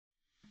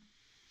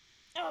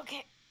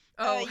Okay.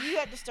 Oh, you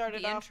had to start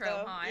it the off, intro,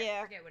 though. huh? Yeah.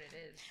 I forget what it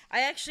is.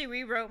 I actually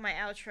rewrote my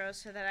outro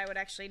so that I would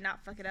actually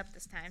not fuck it up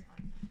this time.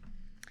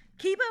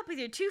 Keep up with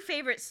your 2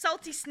 favorite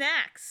salty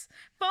snacks.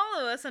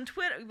 Follow us on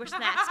Twitter. We're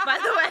snacks, by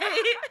the way.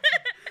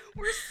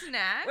 We're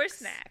snacks? We're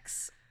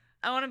snacks.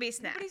 I want to be a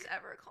snack. Nobody's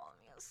ever called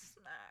me a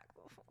snack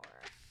before.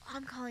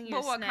 I'm calling you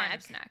a snack. What kind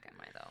of snack am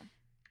I, though?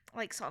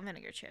 Like salt and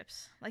vinegar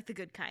chips. Like the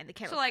good kind.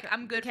 So, like,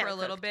 I'm good for a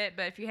little bit,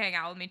 but if you hang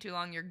out with me too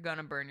long, you're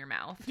gonna burn your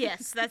mouth.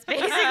 Yes, that's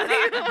basically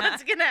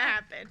what's gonna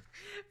happen.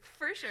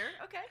 For sure.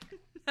 Okay.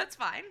 That's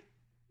fine.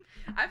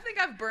 I think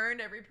I've burned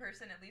every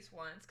person at least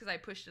once because I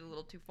pushed it a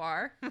little too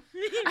far.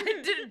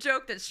 I did a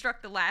joke that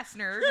struck the last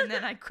nerve, and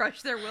then I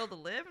crushed their will to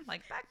live. I'm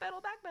like, backpedal,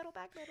 backpedal,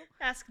 backpedal.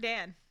 Ask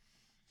Dan.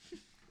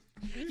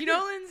 You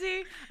know,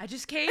 Lindsay, I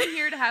just came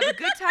here to have a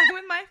good time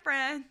with my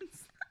friends.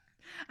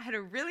 I had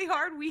a really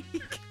hard week.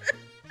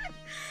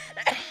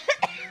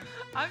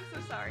 I'm so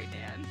sorry,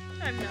 Dan.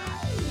 I'm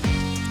not.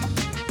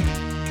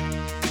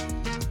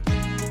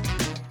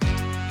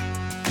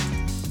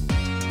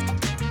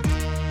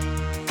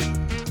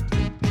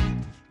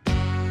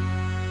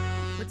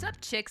 What's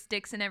up, chicks,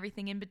 dicks, and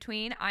everything in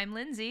between? I'm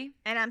Lindsay.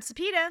 And I'm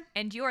Sapita.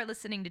 And you are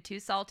listening to Two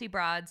Salty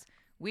Broads.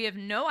 We have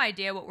no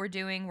idea what we're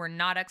doing. We're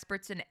not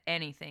experts in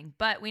anything,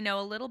 but we know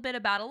a little bit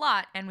about a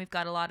lot, and we've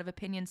got a lot of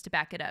opinions to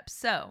back it up.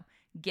 So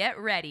get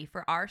ready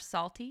for our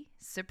salty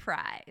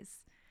surprise.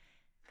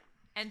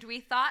 And we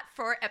thought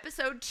for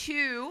episode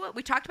 2,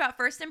 we talked about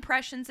first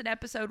impressions in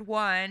episode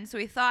 1. So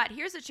we thought,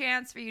 here's a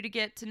chance for you to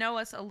get to know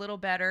us a little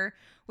better.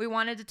 We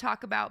wanted to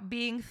talk about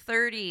being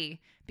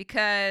 30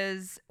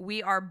 because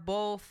we are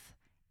both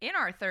in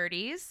our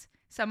 30s.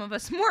 Some of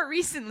us more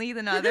recently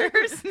than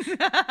others.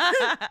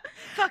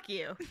 Fuck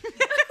you.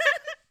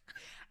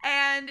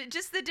 And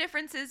just the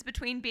differences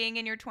between being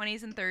in your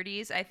 20s and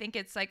 30s. I think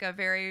it's like a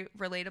very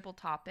relatable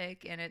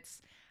topic, and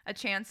it's a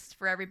chance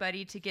for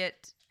everybody to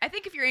get... I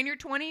think if you're in your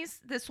 20s,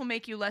 this will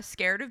make you less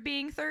scared of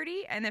being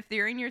 30. And if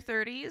you're in your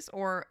 30s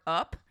or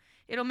up,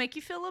 it'll make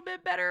you feel a little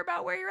bit better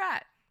about where you're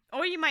at.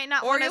 Or you might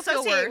not want to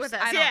associate with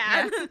us.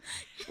 Yeah.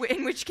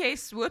 In which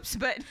case, whoops,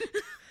 but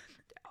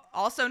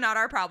also not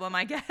our problem,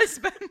 I guess.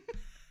 But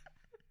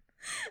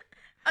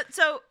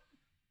so,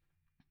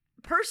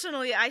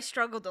 personally, I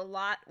struggled a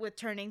lot with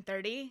turning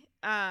 30.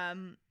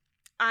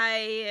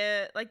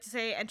 I like to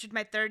say entered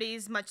my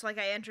 30s much like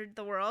I entered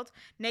the world,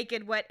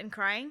 naked, wet, and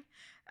crying.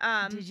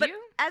 Did you?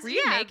 Were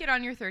you naked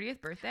on your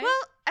 30th birthday?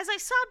 Well, as I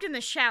sobbed in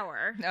the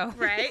shower,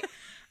 right?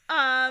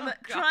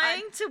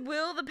 Trying to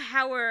will the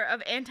power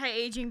of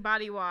anti-aging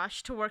body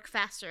wash to work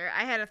faster,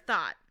 I had a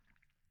thought,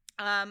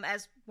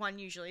 as one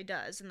usually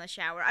does in the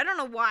shower. I don't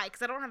know why,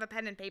 because I don't have a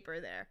pen and paper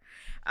there,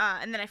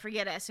 and then I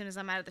forget it as soon as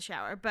I'm out of the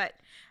shower. But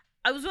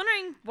I was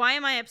wondering, why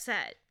am I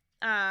upset?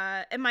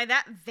 Am I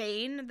that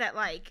vain that,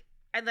 like,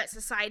 I let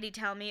society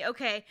tell me,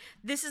 okay,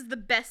 this is the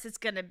best it's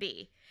gonna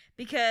be?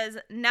 Because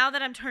now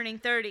that I'm turning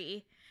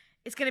 30,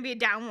 it's going to be a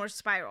downward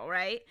spiral,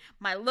 right?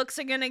 My looks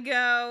are going to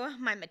go.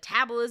 My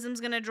metabolism's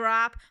going to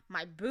drop.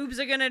 My boobs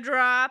are going to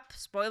drop.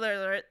 Spoiler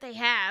alert, they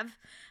have.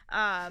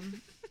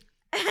 And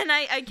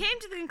I came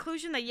to the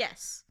conclusion that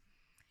yes,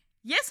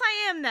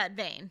 I am that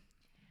vain.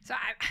 So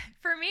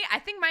for me, I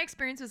think my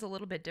experience was a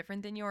little bit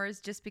different than yours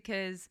just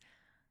because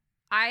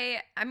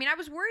I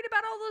was worried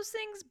about all those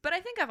things, but I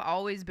think I've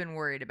always been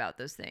worried about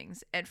those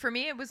things. And for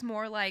me, it was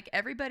more like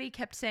everybody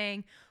kept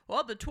saying,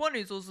 well, the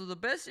 20s, those are the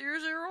best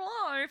years of your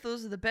life.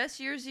 Those are the best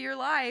years of your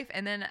life.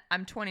 And then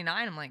I'm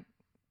 29. I'm like,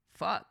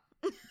 fuck.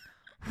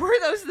 Were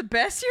those the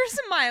best years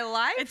of my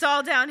life? It's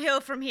all downhill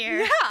from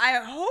here. Yeah,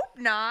 I hope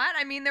not.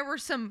 I mean, there were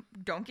some,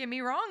 don't get me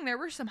wrong, there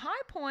were some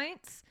high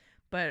points.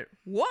 But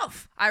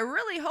woof, I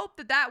really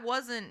hope that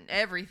wasn't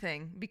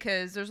everything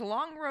because there's a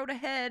long road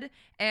ahead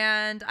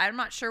and I'm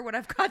not sure what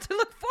I've got to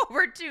look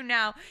forward to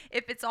now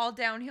if it's all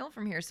downhill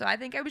from here. So I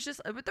think there was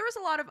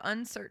a lot of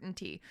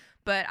uncertainty,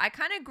 but I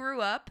kind of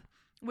grew up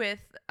with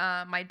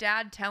my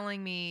dad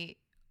telling me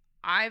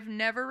I've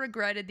never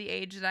regretted the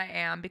age that I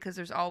am because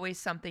there's always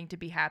something to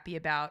be happy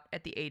about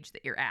at the age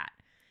that you're at.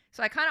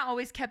 So I kind of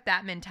always kept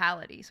that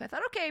mentality. So I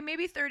thought, okay,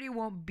 maybe 30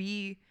 won't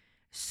be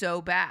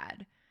so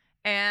bad.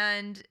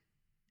 And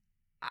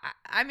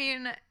I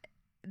mean,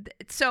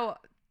 so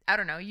I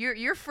don't know.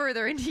 You're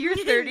further into your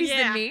 30s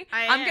than me.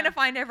 I'm gonna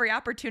find every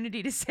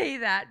opportunity to say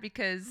that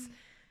because.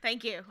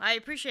 Thank you. I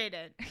appreciate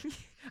it.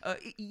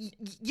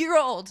 You're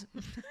old.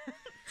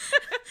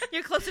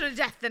 You're closer to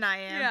death than I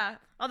am. Yeah.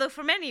 Although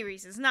for many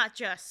reasons, not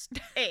just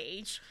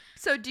age.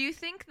 So do you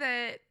think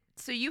that?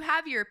 So you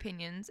have your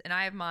opinions and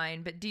I have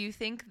mine, but do you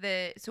think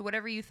that? So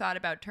whatever you thought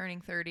about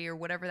turning 30 or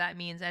whatever that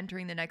means,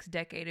 entering the next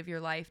decade of your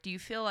life, do you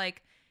feel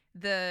like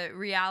the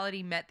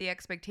reality met the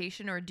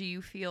expectation, or do you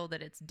feel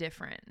that it's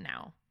different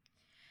now?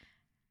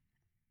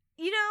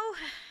 You know,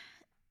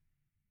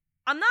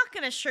 I'm not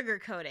going to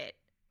sugarcoat it.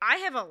 I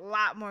have a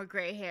lot more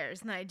gray hairs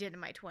than I did in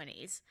my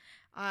 20s.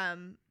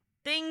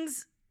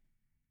 Things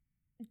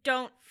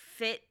don't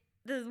fit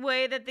the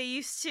way that they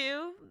used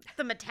to.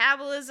 The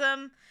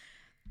metabolism,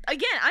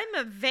 again, I'm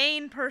a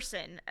vain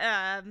person,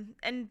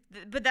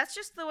 but that's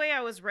just the way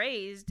I was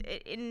raised.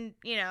 In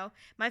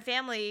my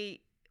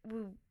family,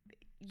 the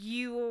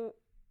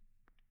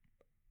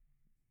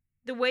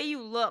way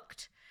you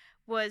looked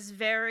was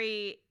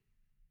very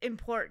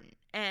important,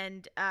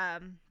 and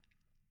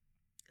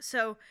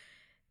so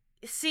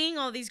seeing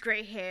all these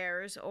gray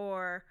hairs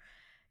or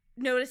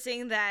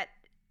noticing that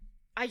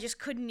I just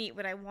couldn't eat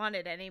what I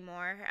wanted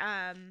anymore,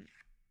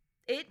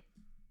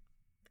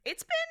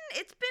 it's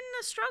been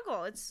a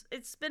struggle.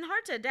 It's been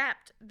hard to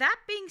adapt. That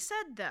being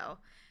said, though,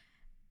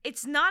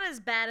 it's not as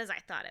bad as I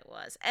thought it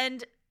was.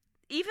 And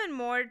even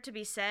more to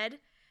be said,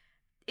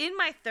 in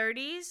my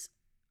 30s,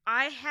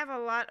 I have a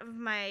lot of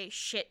my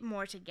shit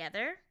more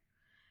together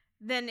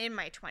than in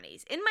my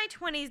 20s. In my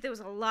 20s, there was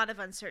a lot of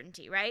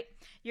uncertainty, right?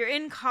 You're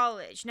in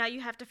college. Now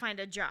you have to find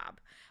a job.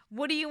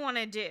 What do you want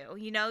to do?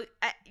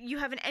 You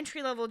have an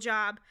entry-level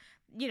job.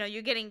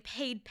 You're getting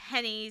paid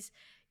pennies.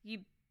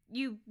 You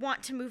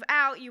want to move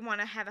out, you want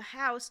to have a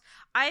house.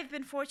 I've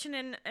been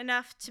fortunate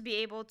enough to be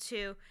able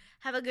to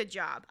have a good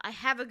job. I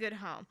have a good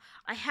home.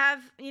 I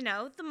have,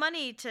 the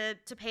money to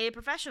pay a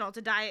professional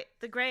to dye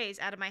the grays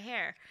out of my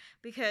hair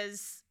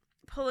because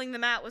pulling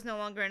them out was no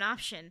longer an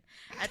option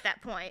at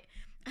that point.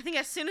 I think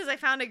as soon as I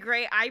found a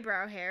gray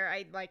eyebrow hair,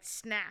 I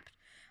snapped.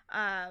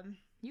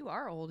 You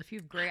are old if you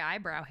have gray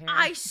eyebrow hair.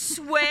 I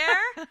swear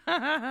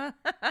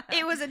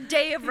it was a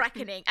day of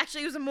reckoning.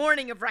 Actually, it was a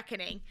morning of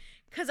reckoning.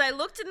 Because I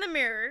looked in the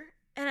mirror,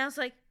 and I was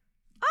like,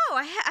 oh,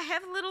 I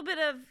have a little bit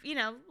of,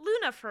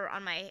 Luna fur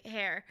on my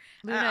hair.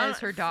 Luna is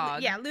her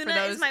dog. Yeah, Luna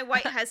is my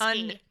white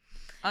husky.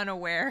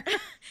 Unaware.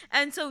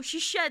 And so she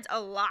sheds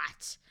a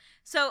lot.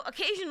 So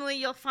occasionally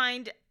you'll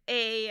find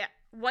a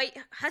white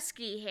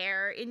husky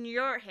hair in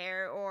your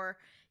hair, or,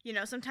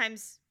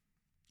 sometimes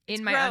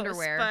in my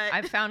underwear.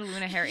 I've found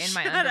Luna hair in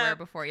my underwear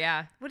before,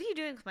 yeah. What are you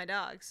doing with my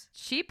dogs?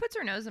 She puts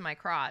her nose in my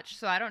crotch,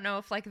 so I don't know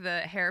if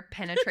the hair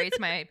penetrates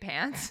my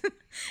pants.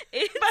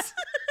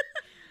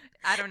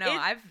 I don't know.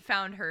 I've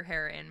found her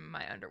hair in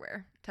my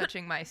underwear,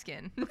 touching my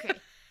skin. Okay.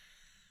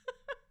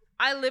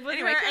 I live with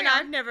her, and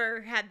I've never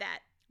had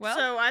that. Well,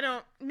 so I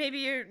don't. Maybe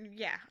you're.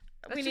 Yeah.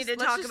 We need to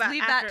talk about.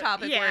 Leave that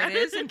topic where it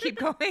is and keep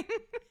going.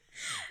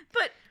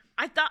 But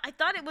I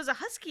thought it was a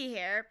husky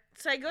hair,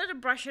 so I go to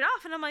brush it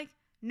off, and I'm like,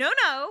 no,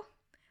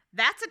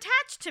 that's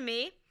attached to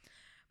me.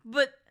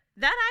 But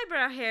that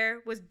eyebrow hair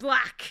was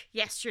black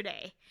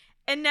yesterday,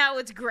 and now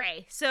it's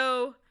gray.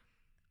 So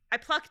I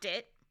plucked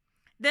it.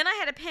 Then I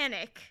had a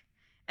panic,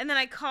 and then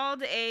I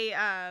called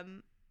a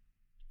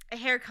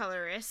hair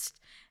colorist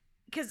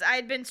because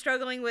I'd been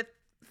struggling with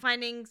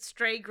finding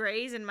stray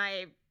grays in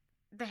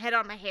the head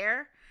on my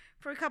hair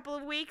for a couple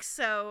of weeks.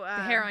 So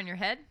the hair on your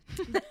head?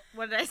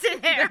 What did I say?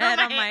 The head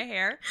on my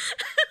hair.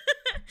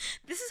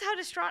 This is how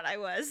distraught I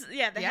was.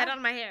 Yeah, the head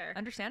on my hair.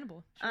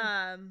 Understandable.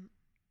 Sure.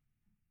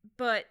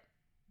 But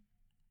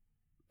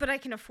I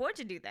can afford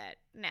to do that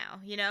now,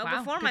 Wow,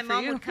 before my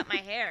mom would cut my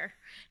hair.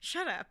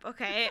 Shut up,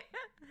 okay?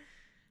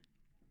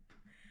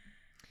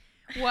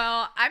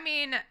 Well, I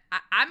mean,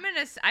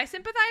 I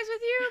sympathize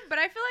with you, but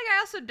I feel like I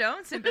also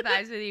don't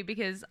sympathize with you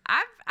because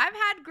I've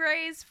had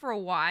grays for a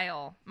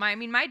while.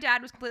 My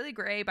dad was completely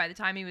gray by the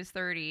time he was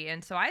 30,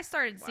 and so I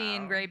started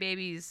seeing gray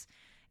babies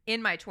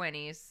in my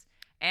 20s.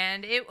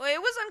 And it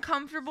was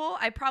uncomfortable.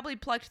 I probably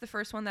plucked the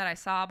first one that I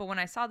saw, but when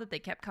I saw that they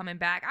kept coming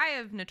back, I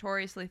have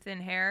notoriously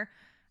thin hair.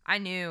 I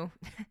knew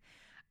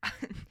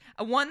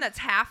a one that's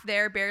half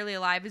there, barely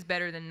alive, is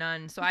better than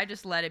none. So I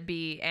just let it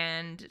be.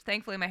 And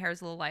thankfully, my hair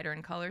is a little lighter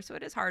in color, so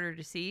it is harder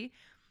to see.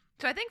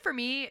 So I think for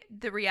me,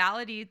 the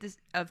reality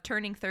of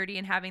turning 30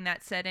 and having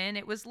that set in,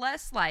 it was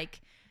less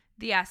like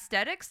the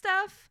aesthetic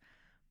stuff,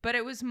 but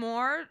it was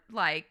more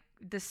like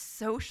the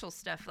social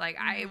stuff. Like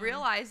I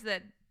realized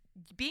that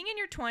being in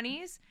your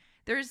 20s,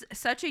 there's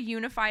such a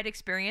unified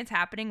experience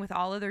happening with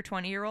all other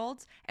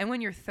 20-year-olds. And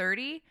when you're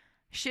 30,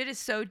 shit is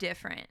so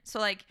different. So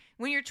like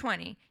when you're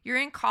 20,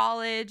 you're in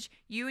college,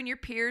 you and your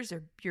peers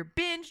you're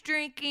binge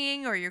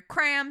drinking or you're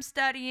cram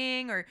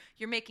studying or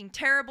you're making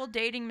terrible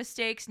dating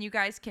mistakes and you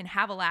guys can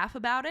have a laugh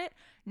about it.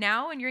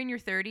 Now when you're in your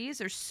 30s,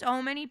 there's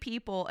so many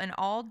people in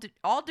all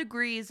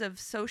degrees of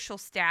social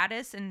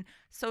status and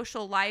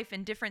social life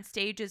and different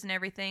stages and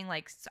everything.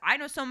 Like I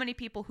know so many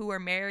people who are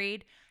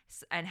married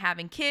and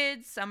having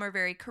kids. Some are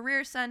very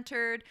career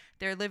centered.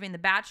 They're living the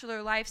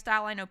bachelor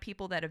lifestyle. I know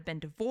people that have been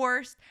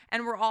divorced,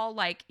 and we're all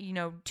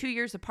 2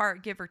 years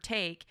apart, give or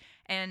take.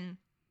 And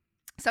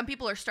some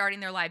people are starting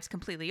their lives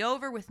completely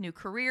over with new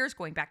careers,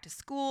 going back to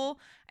school.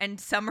 And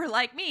some are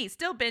like me,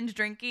 still binge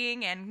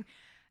drinking and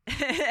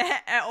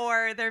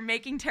or they're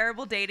making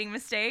terrible dating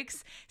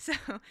mistakes. So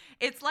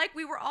it's like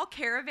we were all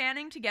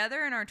caravanning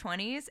together in our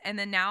 20s, and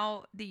then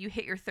now that you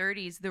hit your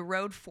 30s, the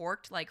road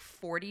forked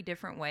 40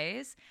 different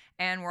ways,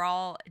 and we're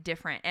all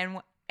different,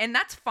 and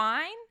that's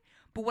fine.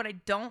 But what I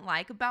don't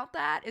like about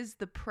that is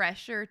the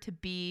pressure to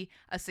be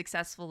a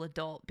successful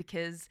adult,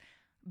 because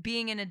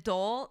being an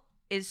adult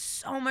is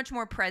so much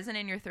more present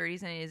in your 30s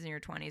than it is in your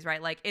 20s,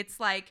 right? It's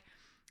like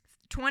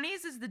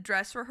 20s is the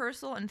dress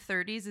rehearsal and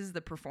 30s is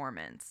the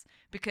performance.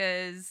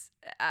 Because,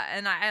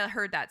 and I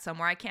heard that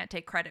somewhere. I can't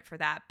take credit for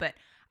that. But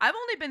I've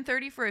only been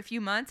 30 for a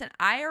few months, and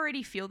I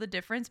already feel the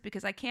difference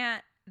because I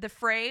can't. The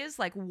phrase,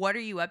 like, what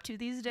are you up to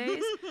these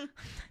days?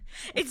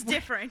 It's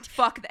different.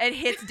 Fuck, it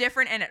hits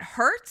different and it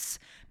hurts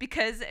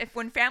because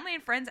when family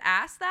and friends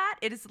ask that,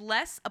 it is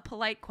less a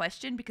polite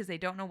question because they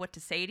don't know what to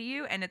say to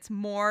you, and it's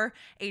more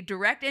a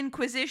direct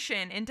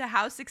inquisition into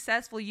how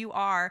successful you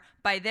are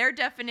by their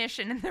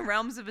definition in the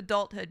realms of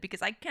adulthood,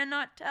 because I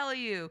cannot tell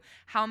you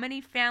how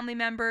many family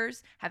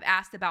members have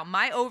asked about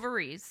my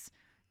ovaries.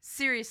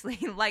 Seriously,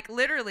 like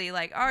literally,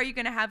 like, oh, are you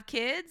going to have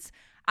kids?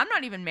 I'm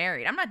not even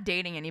married. I'm not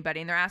dating anybody,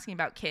 and they're asking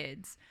about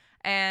kids.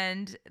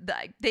 And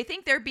they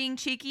think they're being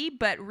cheeky,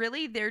 but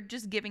really they're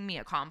just giving me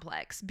a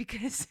complex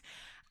because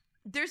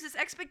there's this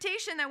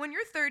expectation that when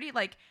you're 30,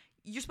 like,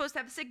 you're supposed to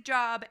have a sick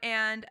job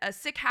and a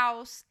sick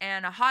house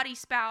and a hottie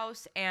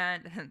spouse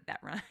and that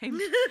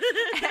rhymed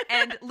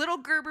and little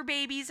Gerber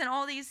babies and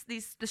all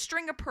the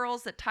string of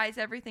pearls that ties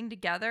everything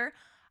together.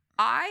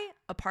 I,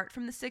 apart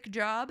from the sick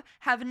job,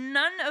 have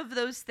none of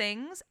those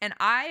things, and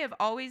I have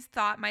always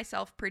thought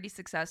myself pretty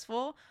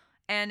successful.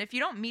 And if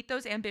you don't meet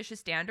those ambitious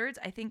standards,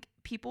 I think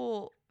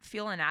people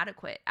feel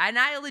inadequate. And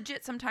I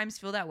legit sometimes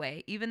feel that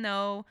way, even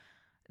though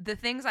the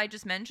things I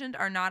just mentioned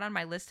are not on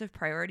my list of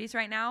priorities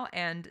right now,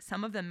 and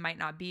some of them might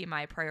not be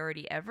my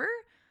priority ever.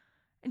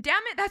 And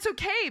damn it, that's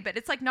okay, but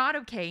it's like not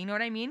okay, you know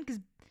what I mean? Because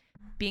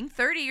being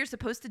 30, you're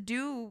supposed to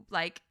do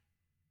like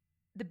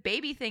the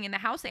baby thing and the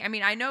house thing. I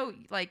mean, I know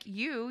like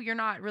you're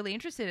not really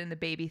interested in the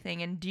baby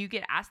thing. And do you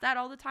get asked that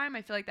all the time?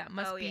 I feel like that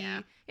must be.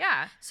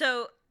 Yeah.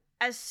 So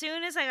as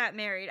soon as I got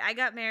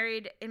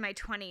married in my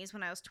 20s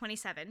when I was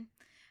 27.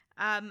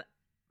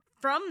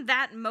 From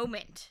that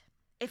moment,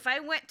 if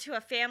I went to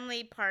a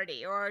family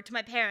party or to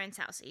my parents'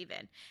 house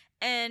even,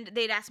 and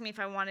they'd ask me if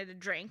I wanted a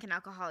drink, an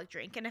alcoholic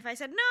drink, and if I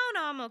said,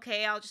 no, I'm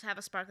okay, I'll just have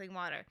a sparkling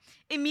water,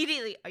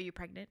 immediately, are you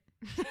pregnant?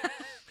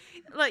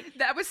 Like,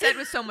 that was said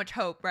with so much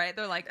hope, right?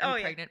 They're like, are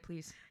you pregnant,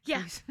 please?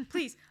 Yeah,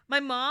 please. My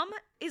mom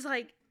is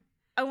like,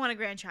 I want a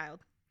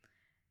grandchild.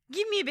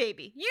 Give me a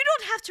baby. You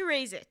don't have to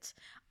raise it.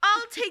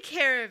 I'll take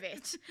care of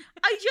it.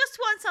 I just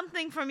want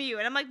something from you.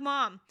 And I'm like,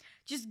 Mom,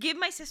 just give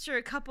my sister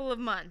a couple of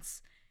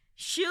months.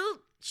 She'll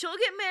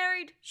get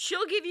married.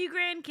 She'll give you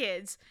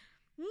grandkids.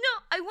 No,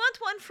 I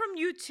want one from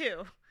you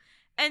too.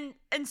 And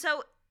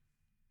so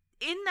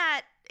in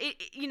that,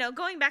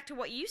 going back to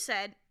what you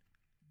said,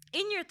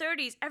 in your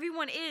 30s,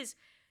 everyone is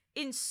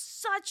in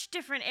such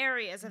different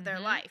areas of their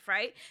life,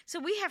 right?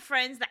 So we have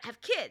friends that have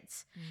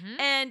kids.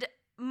 And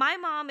my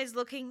mom is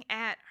looking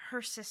at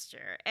her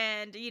sister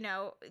and,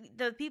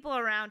 the people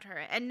around her.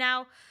 And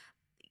now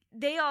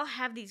they all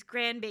have these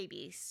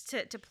grandbabies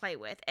to play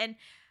with. And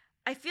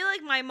I feel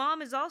like my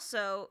mom is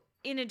also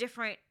in a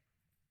different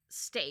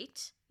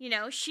state.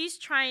 She's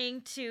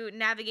trying to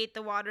navigate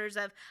the waters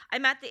of,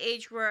 I'm at the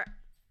age where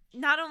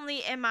not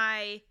only am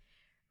I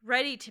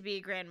ready to be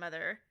a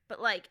grandmother,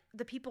 but like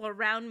the people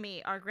around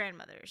me are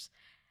grandmothers.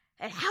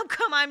 And how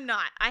come I'm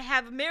not? I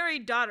have a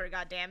married daughter,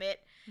 goddammit.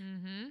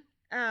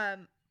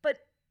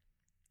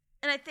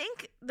 And I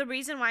think the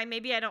reason why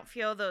maybe I don't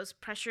feel those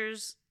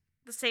pressures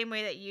the same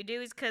way that you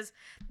do is because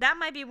that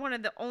might be one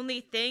of the only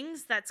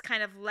things that's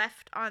kind of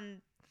left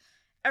on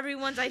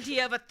everyone's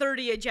idea of a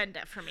 30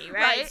 agenda for me,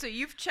 right? So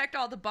you've checked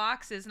all the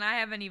boxes, and I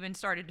haven't even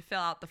started to fill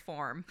out the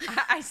form.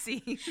 I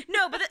see.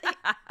 No, but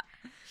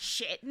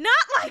shit, not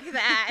like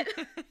that.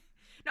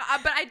 No,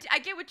 but I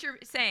get what you're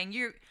saying.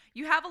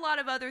 You have a lot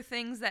of other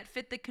things that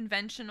fit the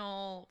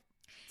conventional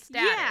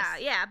status.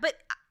 Yeah, but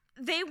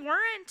they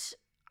weren't.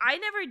 I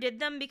never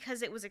did them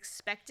because it was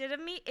expected of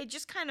me. It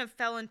just kind of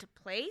fell into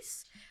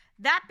place.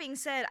 That being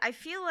said, I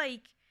feel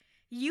like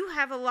you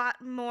have a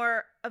lot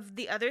more of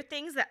the other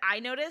things that I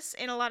notice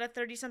in a lot of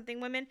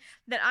 30-something women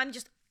that I'm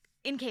just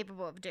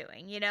incapable of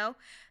doing,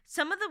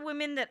 Some of the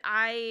women that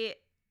I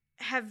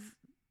have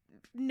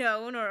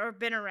known or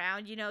been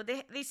around,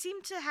 they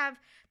seem to have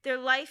their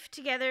life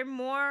together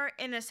more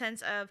in a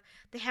sense of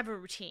they have a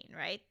routine,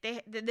 right?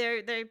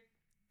 They're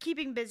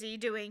keeping busy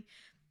doing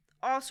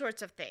all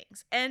sorts of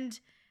things. And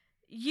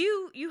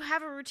you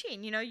have a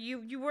routine,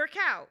 you work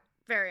out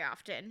very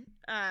often.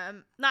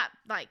 Not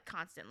like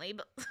constantly,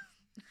 but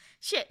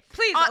shit.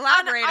 Please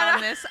elaborate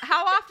on this.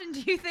 How often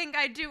do you think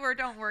I do or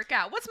don't work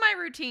out? What's my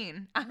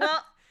routine?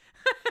 Well,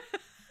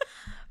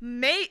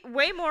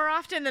 way more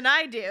often than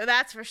I do,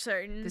 that's for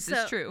certain. This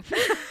is true.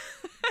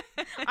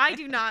 I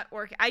do not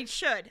work. I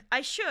should,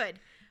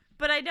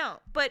 but I don't.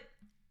 But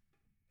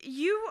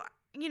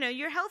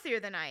you're healthier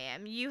than I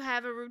am. You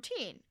have a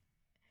routine.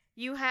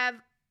 You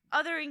have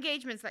other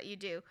engagements that you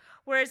do.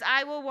 Whereas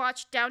I will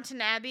watch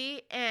Downton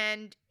Abbey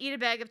and eat a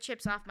bag of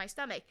chips off my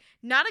stomach.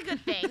 Not a good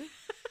thing.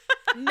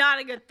 Not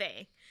a good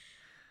thing.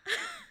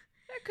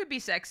 That could be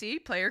sexy.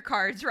 Play your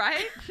cards,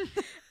 right?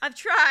 I've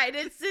tried.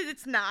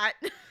 It's not.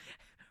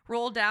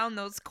 Roll down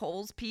those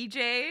Kohl's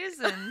PJs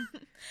and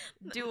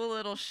do a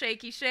little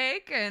shaky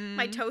shake and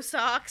my toe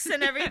socks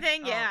and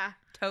everything. Yeah.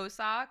 Toe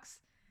socks.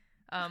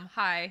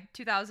 Hi,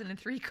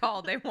 2003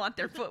 called. They want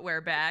their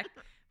footwear back.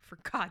 For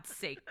God's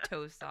sake,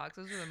 toe socks.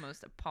 Those are the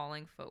most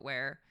appalling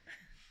footwear.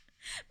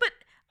 But,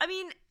 I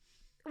mean,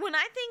 when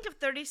I think of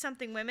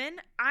 30-something women,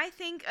 I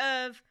think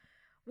of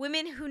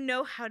women who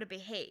know how to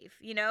behave,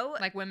 you know?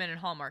 Like women in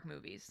Hallmark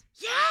movies.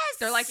 Yes!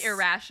 They're, like,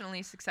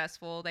 irrationally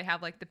successful. They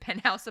have, like, the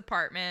penthouse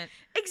apartment.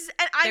 And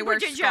I'm they wear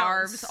Bridget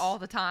scarves Jones. all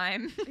the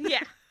time.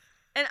 Yeah.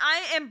 And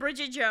I am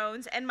Bridget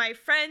Jones, and my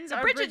friends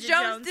are Bridget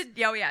Jones.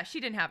 Oh, yeah, she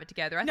didn't have it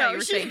together. I thought you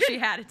were saying she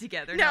had it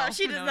together. No,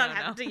 she does not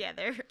have it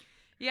together.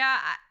 Yeah,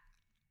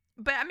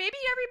 but maybe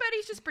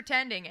everybody's just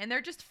pretending, and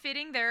they're just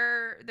fitting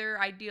their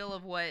ideal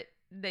of what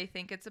they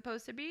think it's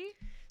supposed to be.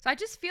 So I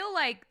just feel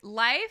like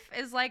life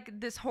is like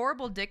this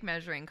horrible dick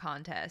measuring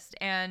contest,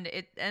 and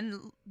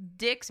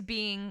dicks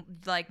being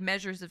like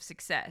measures of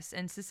success,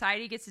 and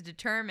society gets to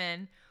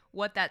determine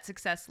what that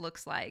success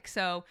looks like.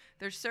 So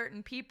there's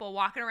certain people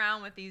walking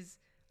around with these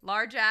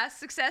large ass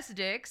success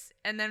dicks,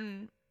 and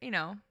then, you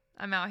know,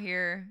 I'm out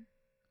here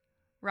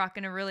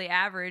rocking a really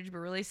average but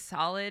really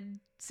solid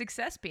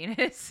success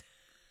penis.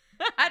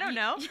 I don't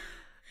know.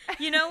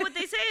 You know what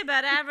they say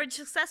about average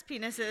success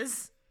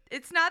penises?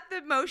 It's not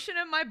the motion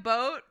of my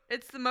boat.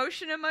 It's the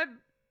motion of my...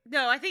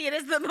 No, I think it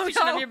is the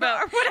motion of your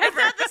boat. Or whatever. It's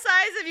not the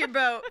size of your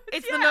boat.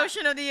 It's the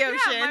motion of the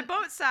ocean. Yeah, my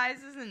boat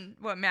size isn't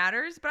what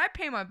matters, but I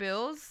pay my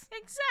bills.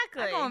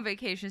 Exactly. I go on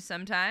vacation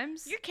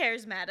sometimes. You're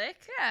charismatic.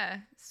 Yeah,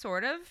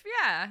 sort of.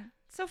 Yeah.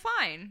 So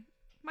fine.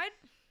 My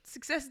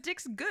success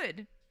dick's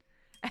good.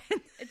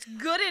 It's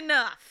good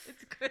enough.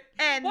 It's good.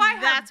 And why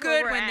that's have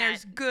good when at.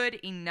 there's good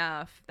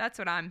enough? That's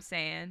what I'm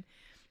saying.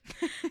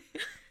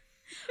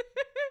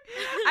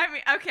 I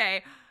mean,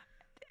 okay.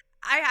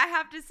 I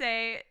have to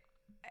say,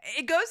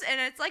 it goes, and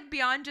it's like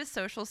beyond just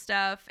social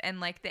stuff and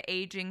like the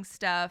aging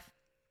stuff.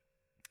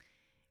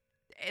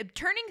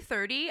 Turning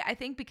 30, I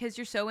think, because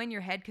you're so in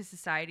your head, because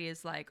society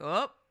is like,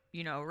 oh,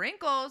 you know,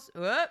 wrinkles,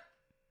 oh,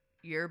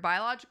 your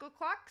biological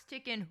clock's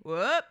ticking,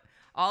 whoop,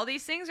 all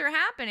these things are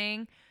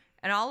happening.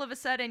 And all of a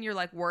sudden, you're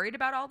like worried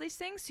about all these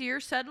things. So you're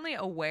suddenly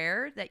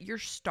aware that you're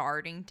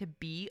starting to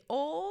be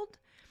old.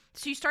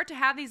 So you start to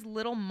have these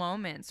little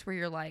moments where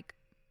you're like,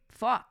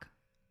 fuck,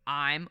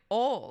 I'm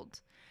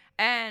old.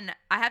 And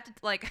I have to,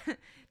 like,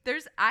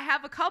 I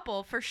have a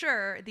couple for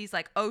sure, these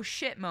like, oh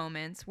shit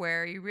moments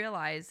where you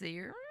realize that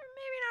you're maybe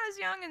not as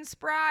young and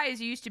spry as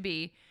you used to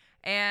be.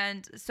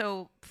 And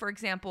so, for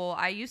example,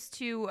 I used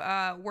to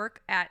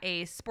work at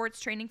a sports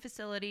training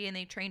facility, and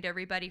they trained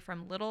everybody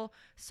from little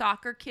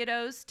soccer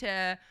kiddos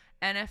to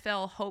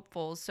NFL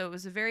hopefuls. So it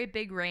was a very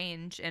big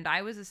range, and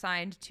I was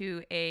assigned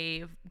to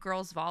a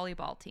girls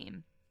volleyball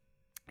team.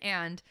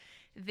 And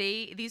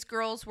these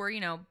girls were, you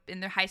know, in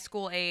their high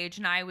school age,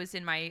 and I was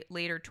in my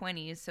later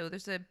 20s. So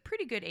there's a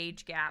pretty good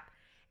age gap.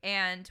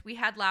 And we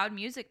had loud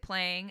music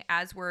playing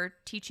as we're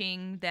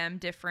teaching them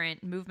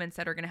different movements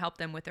that are going to help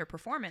them with their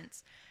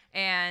performance.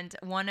 And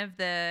one of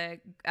the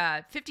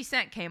 50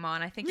 Cent came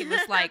on. I think it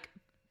was like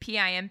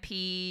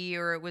PIMP,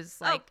 or it was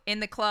like In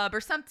the Club,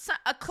 or some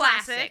a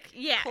classic.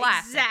 Yeah,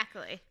 classic.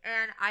 Exactly.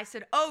 And I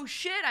said, oh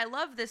shit, I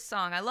love this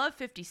song. I love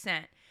 50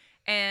 Cent.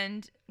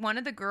 And one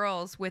of the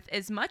girls, with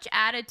as much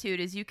attitude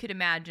as you could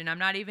imagine, I'm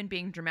not even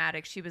being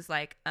dramatic, she was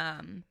like,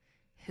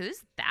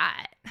 who's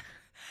that?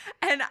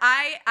 And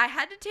I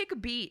had to take a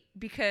beat,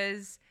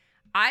 because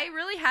I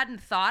really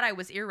hadn't thought I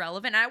was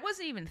irrelevant. I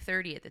wasn't even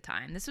 30 at the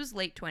time. This was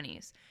late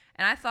 20s.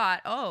 And I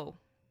thought, oh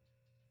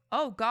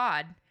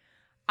God,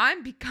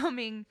 I'm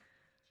becoming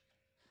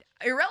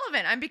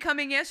irrelevant. I'm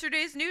becoming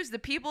yesterday's news. The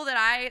people that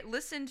I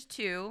listened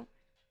to,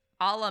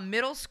 a la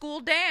Middle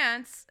School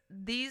Dance,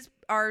 these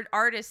are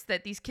artists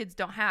that these kids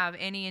don't have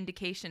any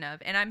indication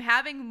of. And I'm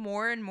having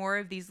more and more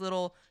of these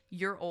little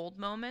you're old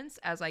moments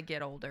as I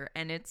get older.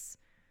 And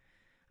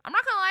I'm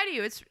not going to lie to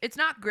you, it's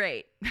not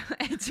great.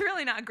 It's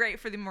really not great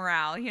for the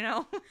morale, you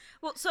know?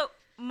 Well, so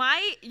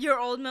my you're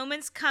old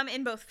moments come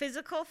in both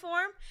physical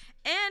form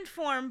and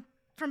form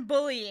from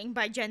bullying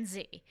by Gen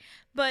Z.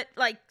 But,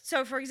 like,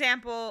 so for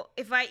example,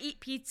 if I eat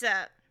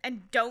pizza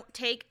and don't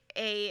take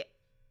an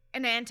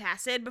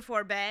antacid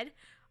before bed,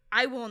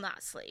 I will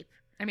not sleep.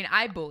 I mean,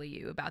 I bully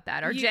you about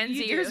that. Are Gen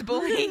Zers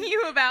bullying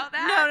you about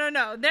that?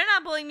 No. They're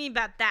not bullying me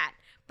about that.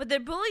 But they're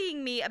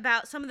bullying me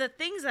about some of the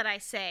things that I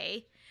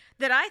say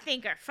that I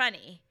think are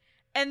funny.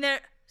 And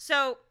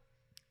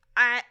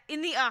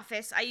in the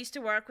office, I used to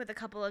work with a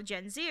couple of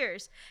Gen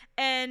Zers,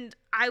 and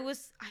I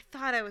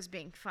thought I was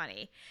being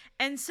funny.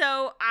 And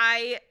so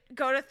I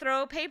go to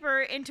throw paper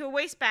into a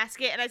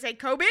wastebasket, and I say,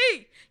 Kobe,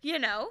 you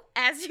know,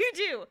 as you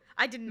do.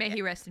 I didn't. May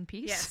he rest in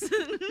peace. Yes.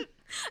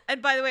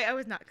 And by the way, I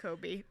was not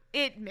Kobe.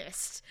 It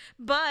missed.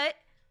 But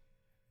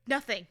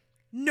nothing.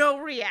 No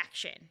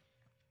reaction.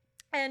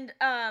 And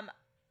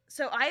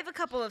so I have a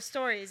couple of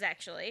stories,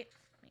 actually.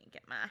 Let me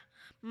get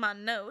my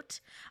note.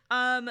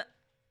 A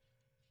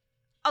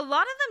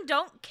lot of them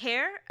don't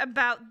care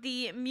about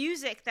the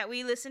music that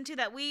we listen to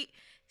that we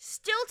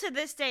still to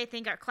this day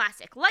think are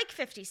classic, like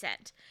 50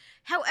 Cent.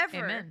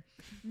 However, Amen.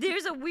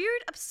 There's a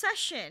weird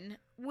obsession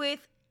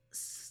with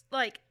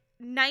like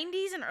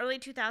 90s and early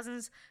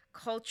 2000s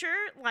culture,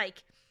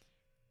 like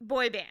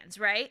boy bands,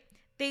 right?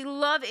 They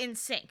love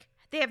NSYNC.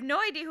 They have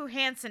no idea who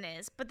Hanson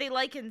is, but they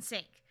like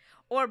NSYNC.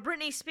 Or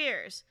Britney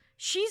Spears.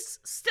 She's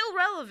still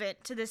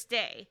relevant to this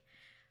day.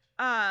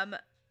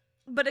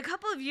 But a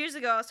couple of years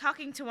ago, I was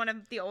talking to one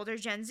of the older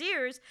Gen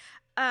Zers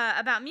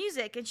about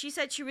music, and she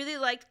said she really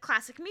liked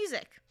classic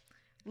music.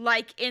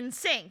 Like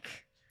NSYNC.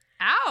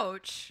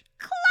 Ouch.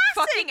 Classic!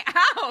 Fucking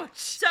ouch!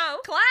 So,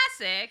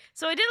 classic.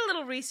 So I did a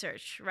little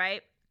research,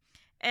 right?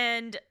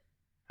 And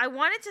I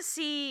wanted to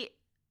see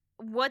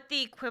what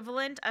the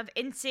equivalent of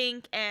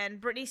NSYNC and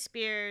Britney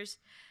Spears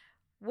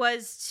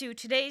was to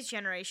today's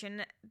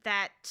generation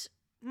that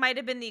might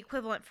have been the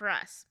equivalent for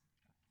us.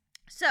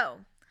 So,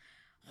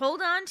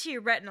 hold on to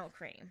your retinol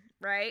cream,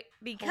 right?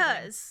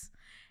 Because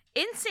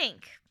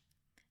NSYNC,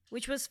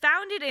 which was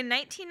founded in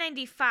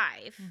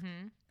 1995,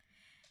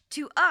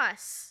 to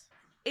us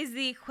is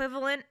the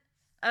equivalent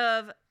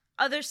of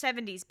other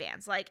 70s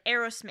bands like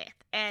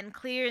Aerosmith and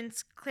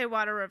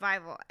Clearwater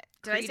Revival.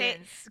 Did I say it?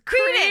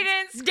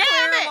 Credence. Damn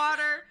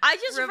Clearwater it! I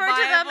just referred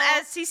to them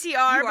as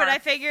CCR, but I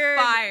figured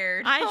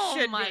fired. I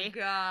should be. Oh my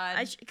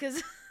god!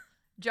 Because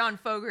John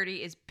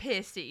Fogerty is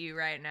pissed at you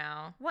right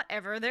now.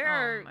 Whatever. There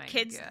are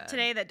kids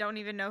today that don't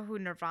even know who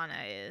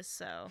Nirvana is.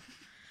 So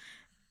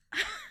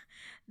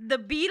the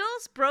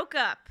Beatles broke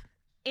up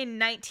in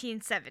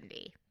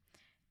 1970.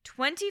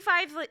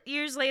 25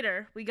 years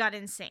later, we got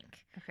NSYNC.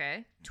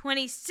 Okay.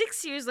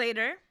 26 years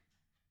later,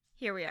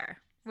 here we are.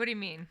 What do you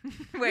mean?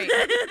 Wait.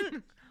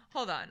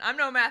 Hold on. I'm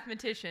no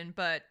mathematician,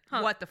 but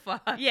what the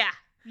fuck? Yeah.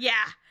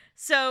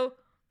 So,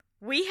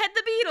 we had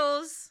the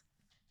Beatles.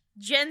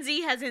 Gen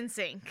Z has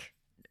NSYNC.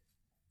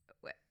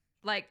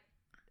 Like,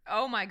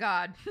 oh my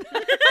god.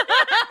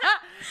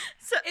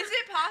 So, is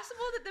it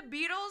possible that the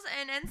Beatles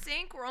and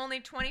NSYNC were only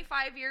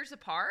 25 years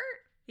apart?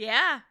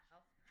 Yeah.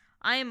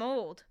 I am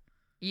old.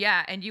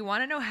 Yeah, and you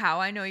want to know how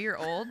I know you're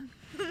old?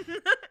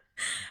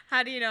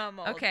 How do you know I'm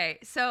old? Okay,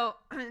 so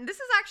this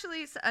is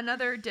actually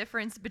another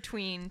difference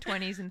between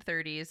 20s and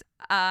 30s.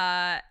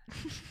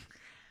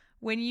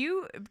 When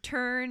you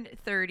turn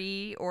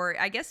 30, or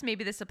I guess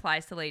maybe this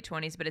applies to late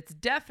 20s, but it's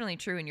definitely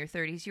true in your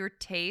 30s, your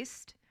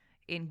taste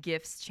in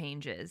gifts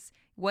changes.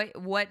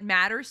 What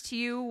matters to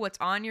you, what's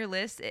on your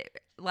list, think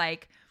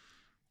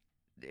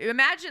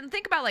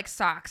about like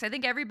socks. I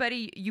think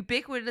everybody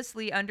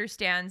ubiquitously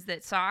understands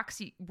that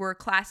socks were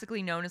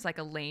classically known as like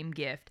a lame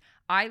gift.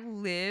 I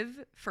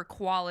live for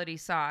quality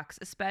socks,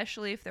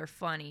 especially if they're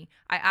funny.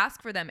 I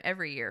ask for them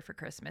every year for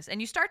Christmas.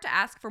 And you start to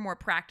ask for more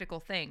practical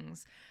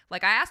things.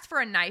 Like I asked for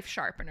a knife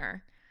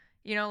sharpener.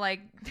 You know, like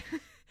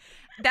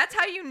that's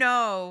how you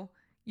know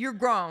you're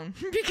grown,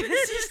 because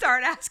you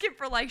start asking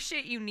for like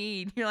shit you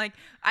need. You're like,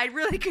 I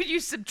really could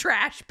use some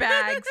trash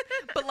bags,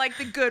 but like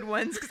the good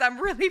ones, because I'm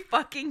really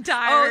fucking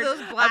tired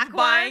those black of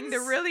buying ones?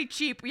 the really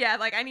cheap. Yeah,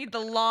 like I need the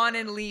lawn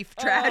and leaf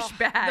trash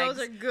bags.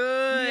 Those are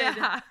good.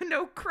 Yeah,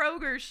 no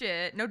Kroger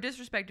shit. No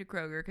disrespect to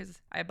Kroger, because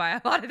I buy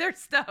a lot of their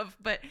stuff,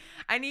 but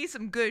I need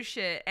some good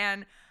shit.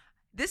 And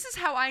this is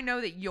how I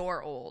know that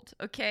you're old.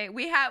 Okay,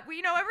 we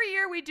every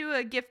year we do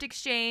a gift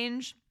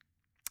exchange.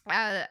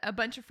 A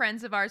bunch of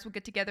friends of ours will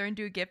get together and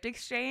do a gift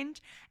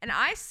exchange, and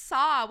I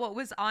saw what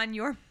was on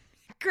your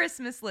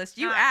Christmas list.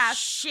 You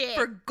asked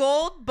for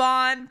Gold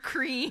Bond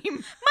cream. My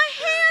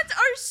hands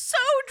are so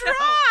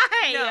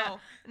dry.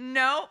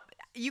 No.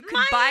 You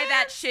can buy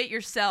that shit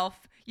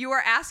yourself. You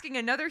are asking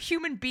another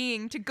human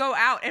being to go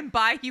out and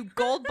buy you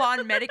Gold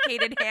Bond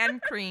medicated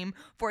hand cream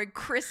for a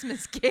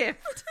Christmas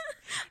gift.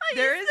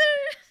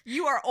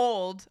 You are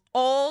old.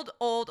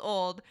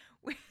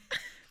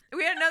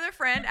 We had another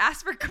friend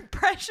ask for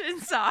compression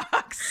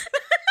socks.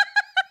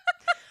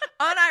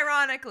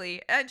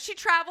 Unironically. And she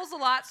travels a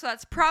lot, so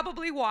that's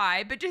probably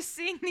why. But just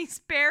seeing these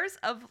pairs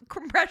of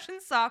compression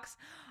socks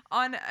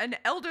on an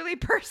elderly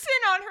person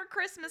on her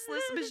Christmas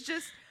list was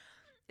just...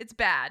 It's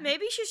bad.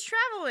 Maybe she's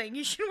traveling.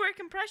 You should wear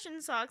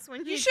compression socks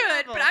when you should,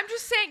 travel. but I'm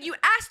just saying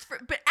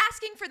but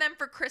asking for them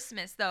for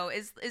Christmas though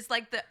is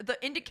like the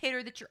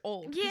indicator that you're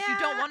old. Yeah. Because you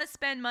don't want to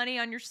spend money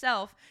on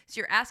yourself, so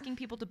you're asking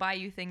people to buy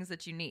you things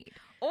that you need.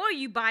 Or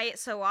you buy it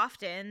so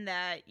often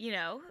that,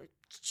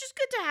 it's just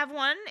good to have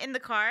one in the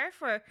car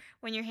for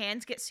when your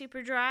hands get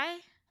super dry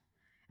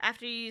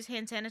after you use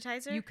hand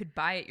sanitizer. You could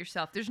buy it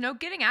yourself. There's no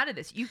getting out of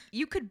this.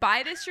 You could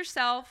buy this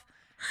yourself.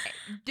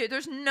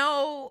 There's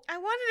no... I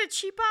wanted a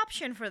cheap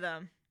option for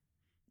them.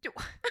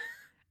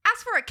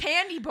 Ask for a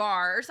candy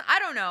bar or something. I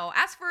don't know.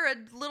 Ask for a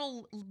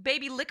little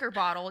baby liquor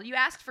bottle. You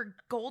asked for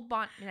Gold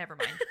Bond. Never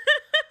mind.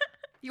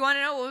 You want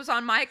to know what was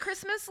on my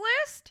Christmas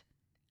list?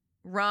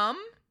 Rum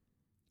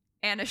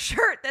and a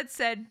shirt that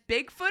said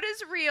Bigfoot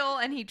is real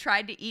and he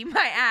tried to eat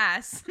my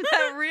ass.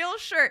 A real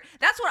shirt.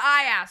 That's what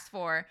I asked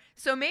for.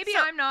 So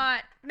I'm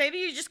not... Maybe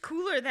you're just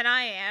cooler than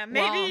I am.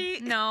 Maybe...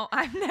 Well, no,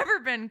 I've never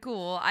been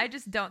cool. I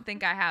just don't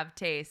think I have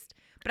taste.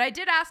 But I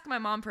did ask my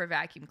mom for a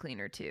vacuum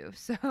cleaner too.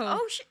 So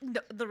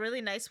the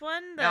really nice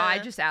one? No, I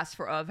just asked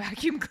for a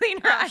vacuum cleaner.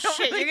 Oh, I don't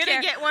shit, really you're care.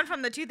 going to get one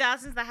from the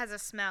 2000s that has a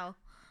smell.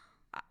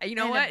 You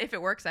know what? If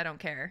it works, I don't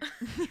care.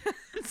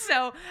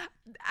 So,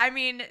 I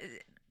mean...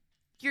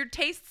 Your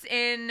tastes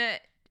in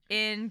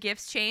in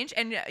gifts change.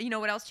 And you know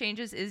what else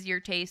changes is your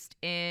taste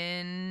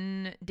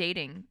in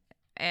dating.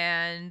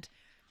 And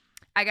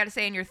I got to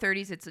say, in your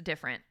 30s, it's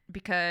different,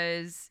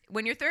 because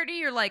when you're 30,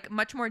 you're like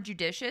much more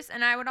judicious.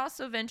 And I would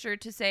also venture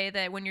to say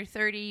that when you're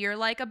 30, you're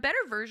like a better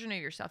version of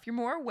yourself. You're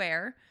more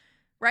aware,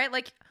 right?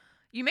 Like,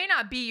 you may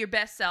not be your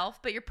best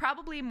self, but you're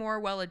probably more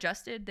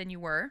well-adjusted than you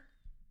were.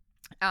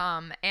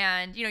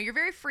 And, you know, you're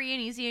very free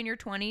and easy in your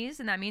 20s,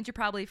 and that means you're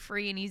probably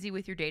free and easy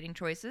with your dating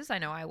choices. I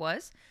know I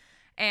was.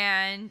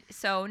 And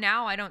so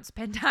now I don't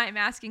spend time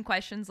asking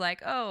questions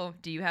like, oh,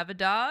 do you have a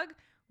dog?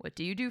 What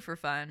do you do for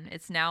fun?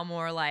 It's now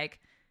more like,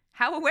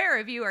 how aware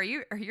of you are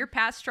your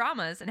past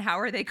traumas, and how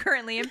are they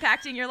currently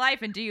impacting your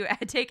life? And do you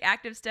take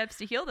active steps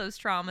to heal those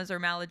traumas or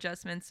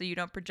maladjustments so you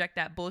don't project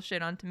that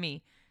bullshit onto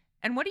me?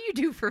 And what do you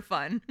do for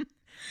fun?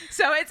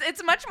 So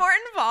it's much more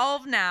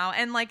involved now.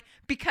 And like,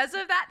 because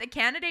of that, the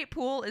candidate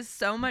pool is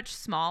so much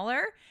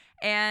smaller,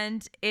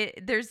 and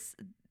there's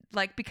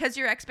like, because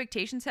your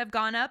expectations have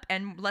gone up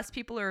and less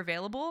people are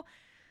available,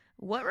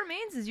 what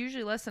remains is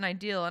usually less than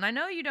ideal. And I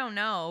know you don't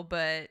know,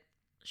 but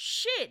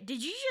shit,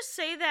 did you just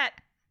say that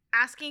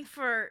asking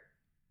for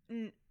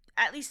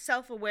at least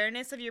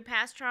self-awareness of your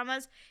past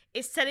traumas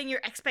is setting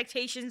your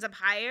expectations up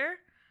higher?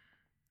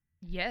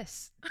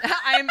 Yes.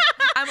 I'm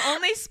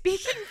only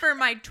speaking for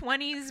my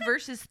 20s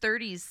versus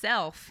 30s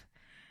self.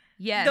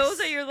 Yes. Those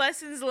are your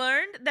lessons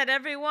learned? That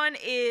everyone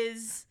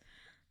is...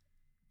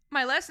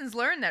 My lessons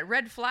learned that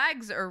red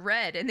flags are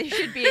red and they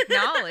should be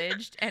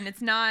acknowledged, and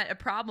it's not a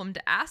problem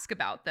to ask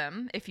about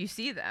them if you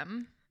see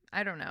them.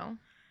 I don't know.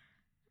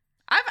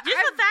 The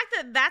fact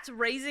that that's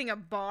raising a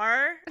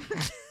bar.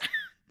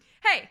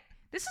 Hey,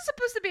 this is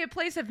supposed to be a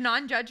place of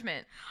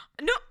non-judgment.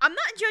 No, I'm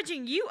not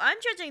judging you. I'm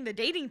judging the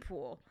dating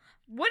pool.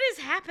 What is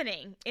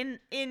happening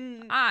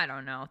in I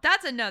don't know.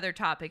 That's another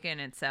topic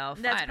in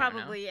itself. That's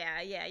probably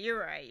yeah, you're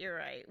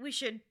right. We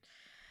should.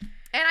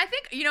 And I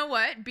think, you know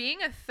what,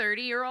 being a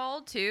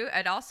 30-year-old too,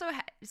 and also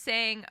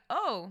saying,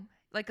 oh,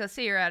 like, let's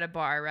say you're at a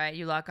bar, right?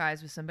 You lock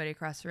eyes with somebody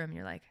across the room and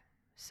you're like,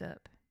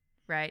 sup,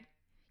 right?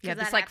 You have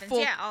this like happens,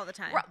 full, all the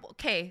time.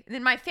 Okay,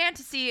 then my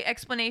fantasy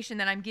explanation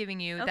that I'm giving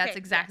you, that's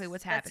exactly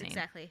what's happening. That's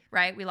exactly.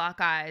 Right? We lock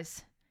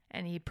eyes,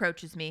 and he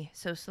approaches me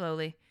so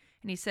slowly,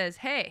 and he says,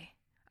 hey,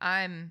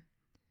 I'm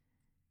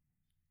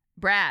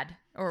Brad,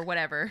 or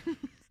whatever.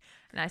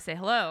 And I say,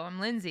 hello, I'm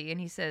Lindsay. And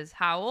he says,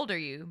 how old are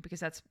you?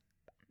 Because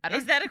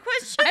is that a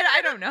question?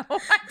 I don't know.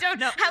 I don't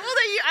know. How old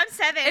are you? I'm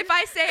 7. If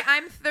I say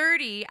I'm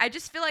 30, I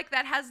just feel like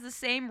that has the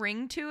same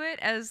ring to it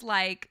as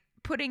like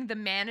putting the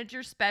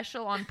manager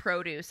special on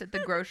produce at the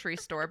grocery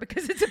store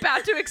because it's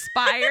about to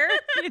expire.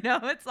 You know,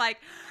 it's like,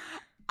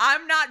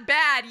 I'm not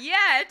bad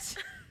yet,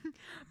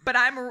 but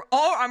I'm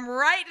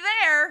right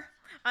there.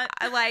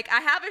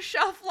 I have a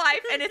shelf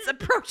life and it's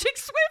approaching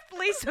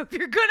swiftly. So if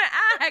you're going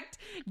to act,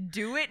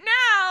 do it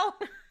now.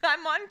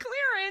 I'm on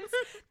clearance.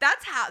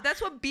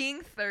 That's what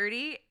being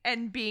 30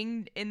 and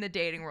being in the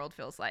dating world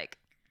feels like.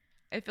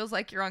 It feels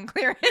like you're on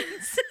clearance.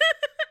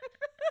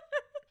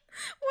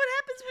 What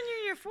happens when you're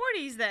in your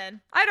 40s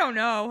then? I don't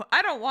know.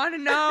 I don't want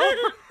to know.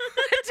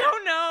 I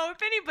don't know.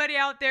 If anybody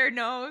out there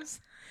knows,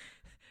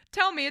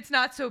 tell me it's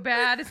not so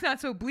bad. It's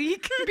not so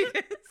bleak.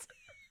 Because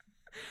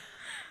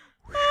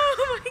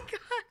oh my God.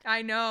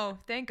 I know.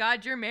 Thank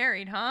God you're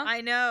married, huh?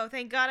 I know.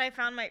 Thank God I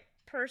found my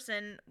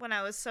person when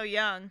I was so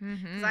young.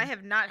 Because I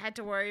have not had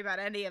to worry about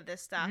any of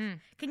this stuff.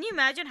 Can you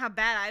imagine how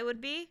bad I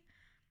would be?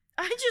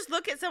 I just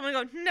look at someone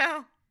and go,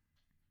 no.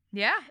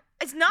 Yeah.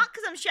 It's not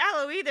because I'm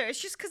shallow either.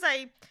 It's just because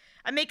I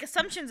make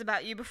assumptions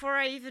about you before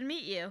I even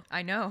meet you.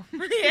 I know.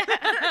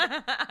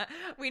 Yeah.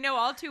 We know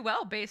all too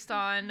well based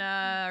on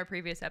our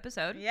previous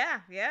episode. Yeah.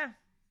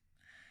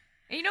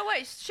 And you know what?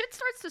 Shit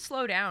starts to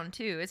slow down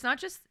too. It's not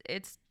just,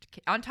 it's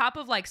on top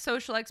of like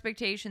social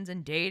expectations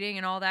and dating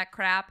and all that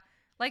crap.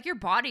 Like your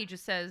body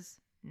just says,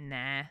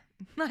 nah.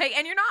 Like,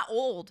 and you're not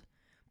old,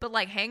 but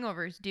like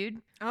hangovers,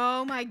 dude.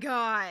 Oh my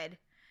God.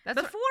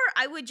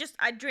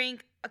 I'd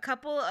drink a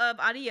couple of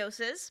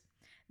adioses.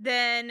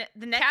 Then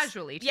the next...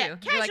 Casually, too. Yeah,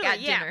 casually, like at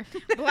dinner.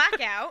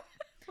 Blackout.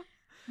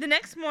 The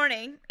next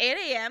morning, 8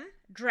 a.m.,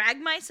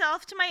 drag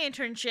myself to my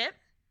internship,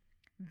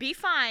 be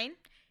fine,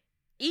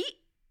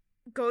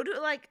 go to,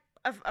 like,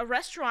 a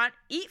restaurant,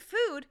 eat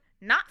food,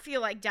 not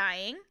feel like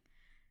dying,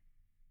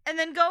 and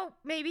then go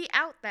maybe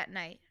out that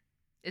night.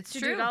 It's to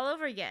true. do it all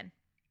over again.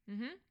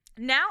 Mm-hmm.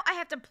 Now I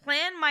have to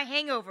plan my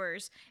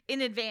hangovers in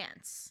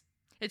advance.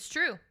 It's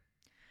true.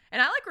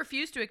 And I, like,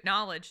 refuse to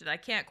acknowledge that I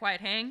can't quite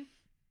hang.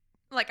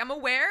 Like, I'm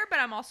aware, but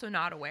I'm also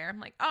not aware.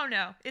 I'm like, oh,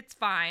 no, it's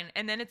fine.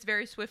 And then it's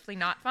very swiftly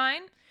not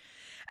fine.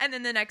 And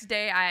then the next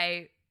day,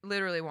 I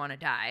literally want to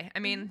die. I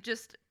mean,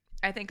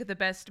 I think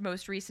the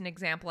most recent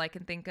example I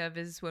can think of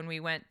is when we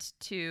went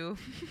to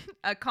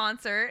a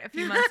concert a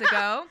few months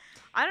ago.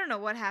 I don't know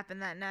what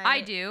happened that night.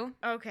 I do.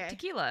 Okay.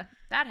 Tequila.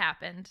 That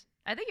happened.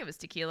 I think it was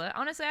tequila.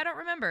 Honestly, I don't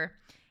remember.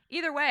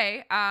 Either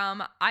way,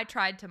 I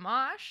tried to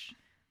mosh.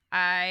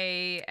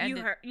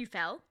 You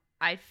fell?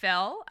 I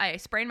fell. I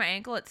sprained my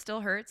ankle. It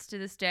still hurts to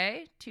this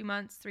day. 3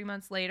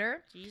 months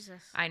later.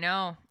 Jesus. I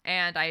know.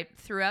 And I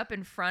threw up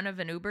in front of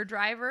an Uber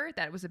driver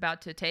that was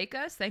about to take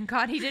us. Thank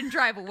God he didn't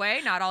drive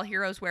away. Not all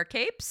heroes wear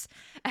capes.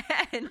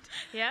 And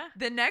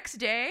the next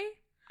day,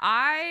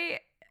 I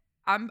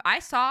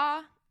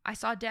saw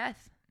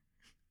death.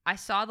 I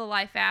saw the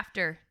life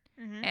after.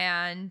 Mm-hmm.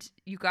 And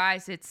you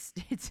guys, it's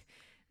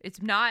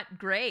not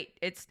great.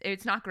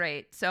 It's not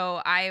great.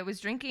 So I was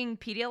drinking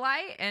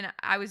Pedialyte and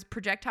I was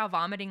projectile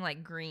vomiting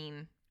like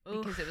green.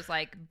 Oof. Because it was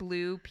like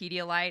blue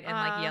Pedialyte and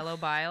like yellow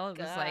bile. It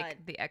was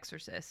like The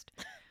Exorcist.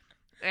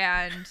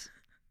 And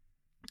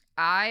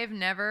I'm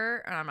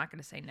not going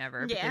to say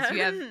never because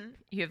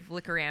you have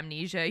liquor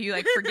amnesia. You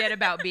like forget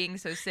about being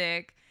so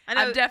sick.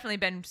 I've definitely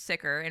been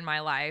sicker in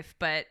my life,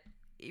 but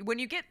when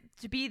you get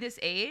to be this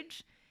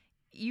age,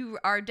 you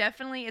are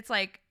definitely, it's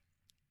like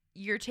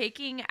you're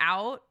taking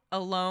out a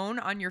loan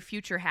on your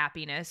future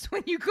happiness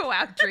when you go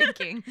out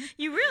drinking.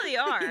 You really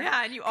are.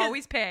 Yeah, and you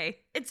always pay.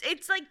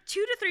 It's like 2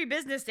 to 3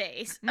 business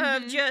days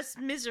of just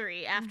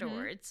misery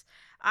afterwards.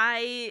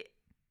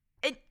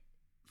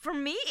 For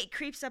me, it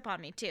creeps up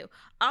on me too.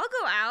 I'll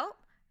go out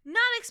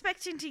not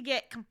expecting to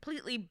get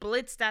completely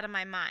blitzed out of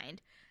my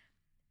mind.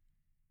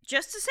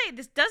 Just to say,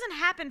 this doesn't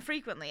happen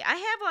frequently. I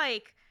have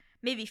like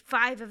maybe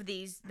 5 of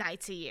these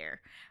nights a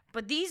year,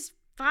 but these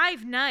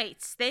 5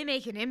 nights, they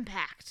make an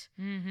impact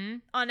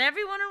on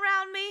everyone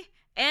around me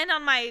and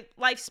on my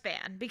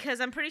lifespan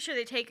because I'm pretty sure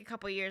they take a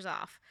couple years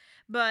off.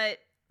 But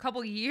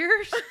couple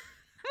years?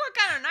 What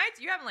kind of nights?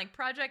 You having like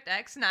Project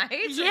X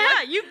nights?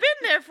 Yeah, you've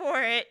been there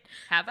for it.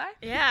 Have I?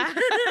 Yeah.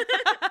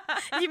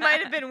 You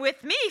might have been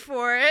with me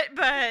for it,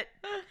 but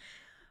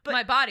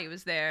my body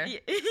was there.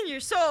 Your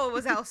soul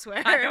was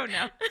elsewhere. I don't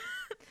know.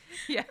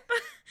 Yeah.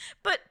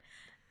 But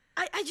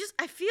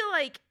I feel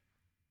like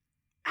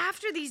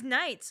after these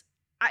nights,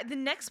 the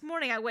next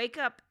morning I wake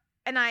up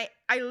and I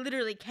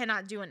literally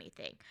cannot do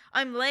anything.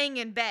 I'm laying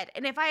in bed.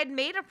 And if I had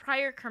made a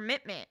prior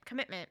commitment,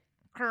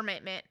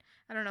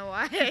 I don't know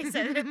why I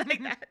said it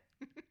like that.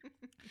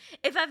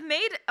 If I've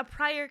made a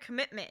prior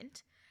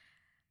commitment,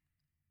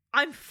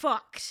 I'm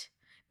fucked.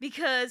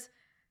 Because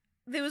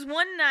there was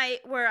one night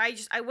where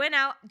I went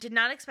out, did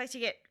not expect to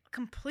get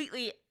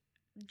completely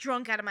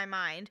drunk out of my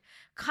mind.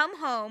 Come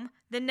home,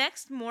 the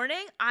next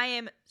morning, I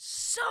am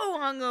so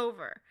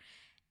hungover.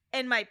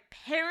 And my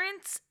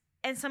parents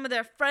and some of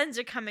their friends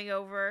are coming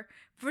over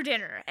for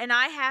dinner. And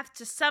I have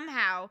to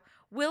somehow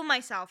will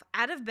myself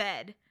out of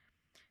bed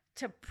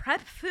to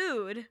prep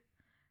food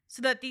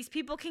so that these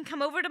people can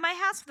come over to my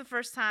house for the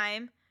first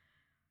time.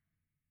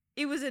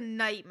 It was a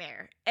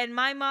nightmare. And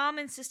my mom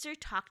and sister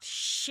talked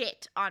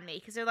shit on me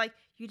because they're like,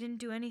 you didn't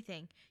do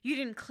anything. You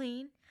didn't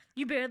clean.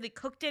 You barely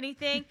cooked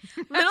anything.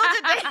 Little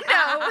did they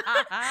know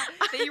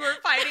that you were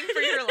fighting for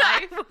your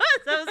life.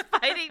 I was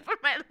fighting for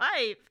my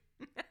life.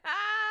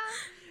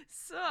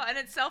 And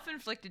it's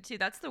self-inflicted too.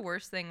 That's the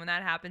worst thing when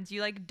that happens.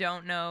 You like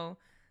don't know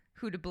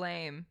who to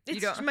blame.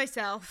 It's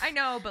myself. I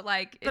know, but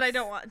like, but I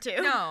don't want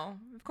to. No,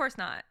 of course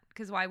not.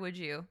 Because why would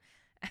you?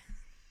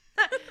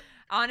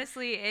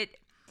 Honestly,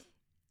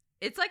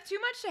 it's like too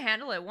much to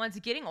handle at once.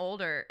 Getting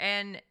older,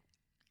 and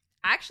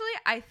actually,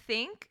 I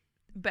think.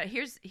 But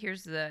here's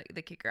the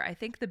kicker. I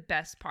think the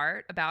best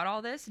part about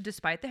all this,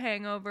 despite the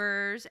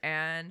hangovers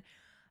and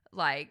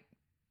like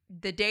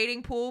the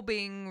dating pool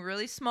being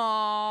really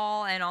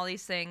small and all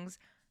these things,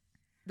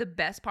 the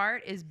best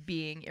part is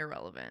being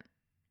irrelevant.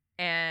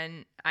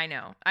 And I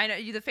know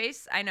you. The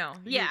face. I know.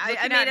 Yeah,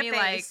 I made at me a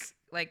face.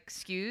 like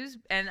excuse,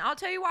 and I'll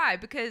tell you why.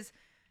 Because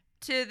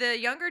to the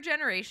younger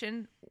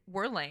generation,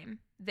 we're lame.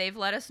 They've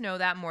let us know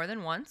that more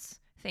than once.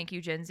 Thank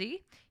you, Gen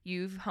Z.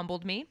 You've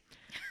humbled me.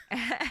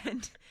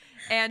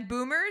 And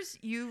boomers,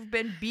 you've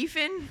been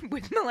beefing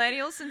with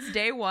millennials since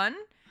day one.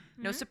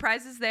 No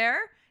surprises there.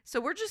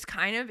 So we're just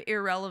kind of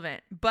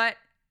irrelevant. But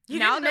you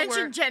didn't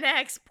mention Gen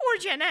X.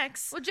 Poor Gen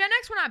X. Well, Gen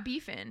X, we're not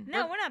beefing.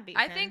 No, we're not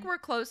beefing. I think we're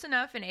close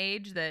enough in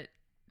age that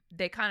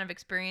they kind of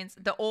experience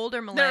the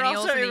older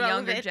millennials and the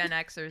younger Gen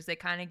Xers. They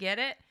kind of get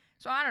it.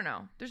 So I don't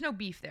know. There's no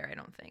beef there, I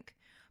don't think.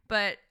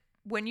 But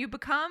when you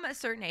become a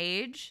certain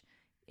age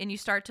and you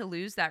start to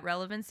lose that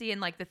relevancy and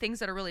like the things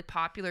that are really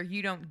popular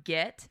you don't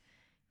get,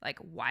 like,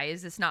 why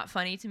is this not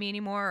funny to me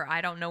anymore? Or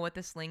I don't know what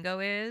this lingo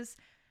is.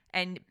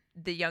 And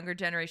the younger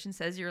generation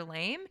says you're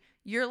lame.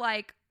 You're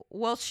like,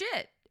 well,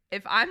 shit.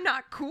 If I'm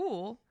not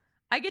cool,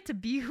 I get to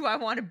be who I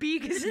want to be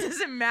because it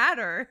doesn't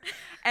matter.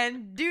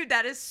 And dude,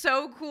 that is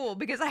so cool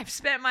because I've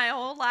spent my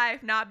whole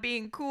life not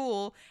being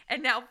cool.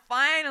 And now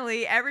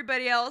finally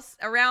everybody else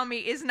around me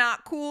is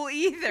not cool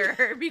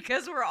either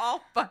because we're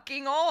all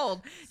fucking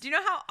old. Do you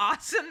know how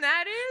awesome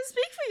that is?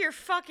 Speak for your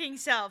fucking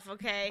self,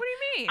 okay? What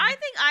do you mean? I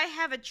think I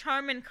have a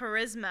charm and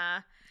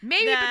charisma.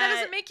 Maybe, but that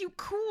doesn't make you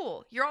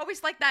cool. You're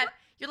always like that.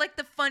 You're like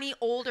the funny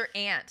older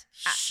aunt.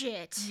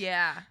 Shit.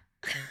 Yeah.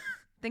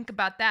 Think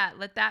about that.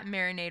 Let that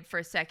marinate for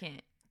a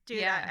second. Dude,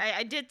 yeah.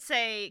 I did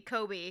say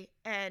Kobe,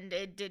 and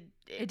it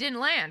didn't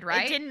land,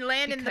 right? It didn't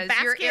land because in the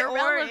basket you're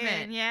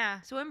irrelevant. Yeah.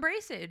 So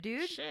embrace it,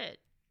 dude. Shit.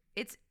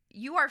 It's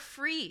you are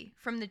free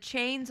from the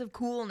chains of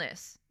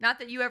coolness. Not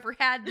that you ever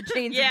had the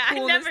chains of I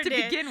coolness never to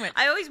did. begin with.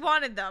 I always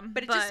wanted them.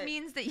 But it just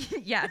means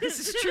that, this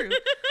is true.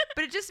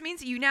 But it just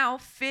means that you now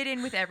fit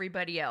in with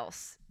everybody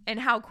else. And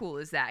how cool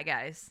is that,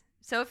 guys?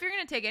 So if you're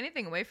going to take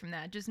anything away from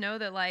that, just know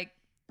that, like,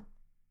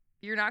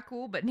 you're not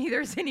cool, but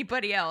neither is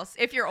anybody else.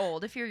 If you're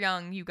old, if you're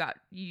young, you be got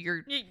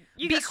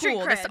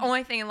cool. cred. That's the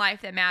only thing in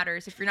life that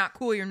matters. If you're not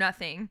cool, you're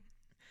nothing.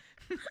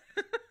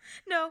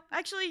 No,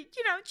 actually,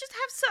 just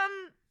have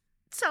some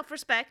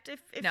self-respect. If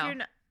you're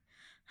not,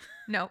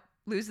 no,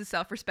 lose the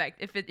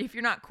self-respect. If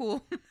you're not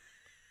cool,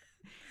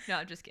 no,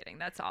 I'm just kidding.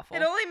 That's awful.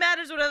 It only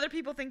matters what other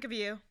people think of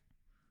you.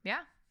 Yeah,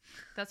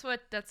 that's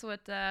what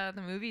the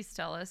movies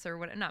tell us, or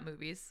what? Not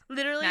movies.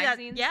 Literally,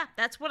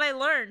 that's what I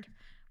learned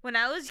when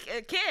I was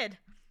a kid.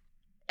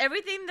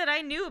 Everything that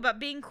I knew about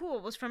being cool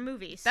was from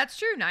movies. That's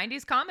true.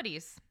 90s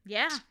comedies.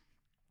 Yeah.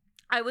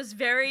 I was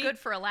very... Good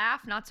for a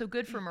laugh, not so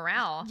good for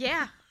morale.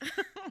 Yeah.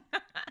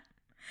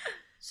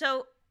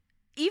 So,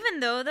 even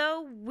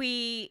though,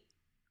 we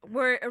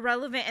were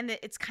irrelevant and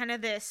it's kind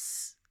of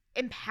this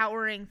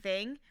empowering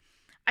thing,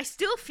 I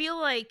still feel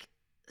like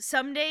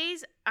some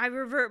days I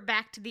revert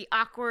back to the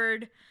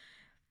awkward...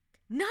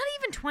 Not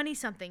even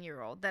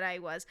 20-something-year-old that I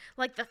was.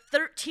 Like the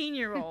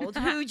 13-year-old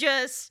who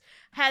just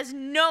has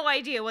no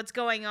idea what's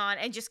going on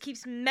and just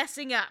keeps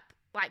messing up,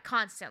 like,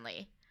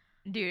 constantly.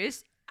 Dude,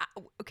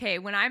 okay,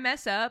 when I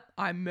mess up,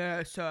 I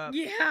mess up.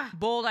 Yeah.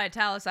 Bold,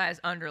 italicized,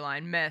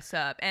 underline, mess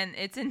up. And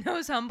it's in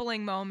those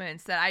humbling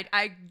moments that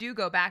I do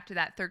go back to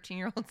that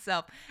 13-year-old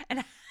self.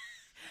 And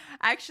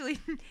actually,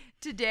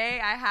 today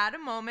I had a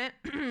moment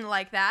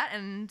like that,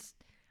 and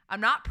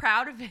I'm not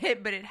proud of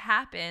it, but it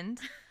happened.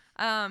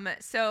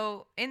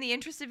 So in the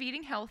interest of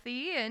eating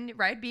healthy and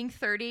being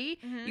 30,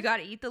 you got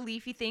to eat the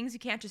leafy things. You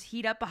can't just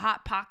heat up a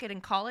Hot Pocket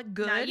and call it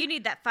good. No, you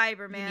need that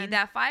fiber, man. You need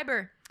that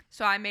fiber.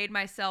 So I made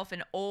myself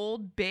an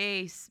Old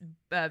Bay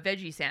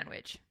veggie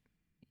sandwich.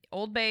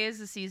 Old Bay is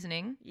the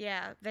seasoning.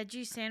 Yeah,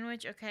 veggie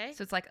sandwich, okay.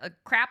 So it's like a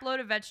crap load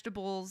of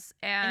vegetables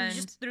and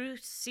you just threw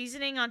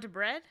seasoning onto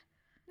bread?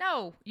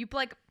 No, you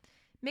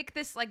make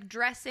this like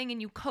dressing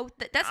and you coat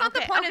that. That's not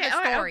the point of the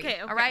story. Okay.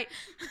 All right.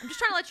 I'm just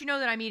trying to let you know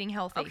that I'm eating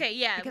healthy. Okay,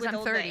 yeah. Because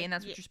I'm 30 and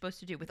that's what you're supposed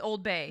to do with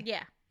Old Bay.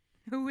 Yeah.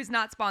 Who is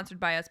not sponsored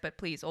by us, but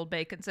please, Old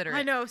Bay, consider it.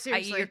 I know,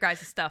 seriously. I eat your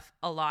guys' stuff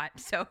a lot.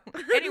 So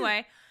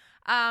anyway,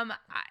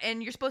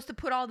 and you're supposed to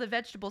put all the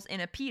vegetables in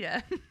a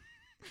pita.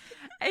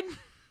 And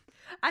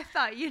I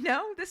thought,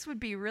 this would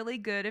be really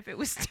good if it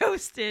was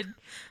toasted.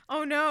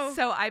 Oh, no.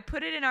 So I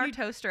put it in our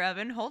toaster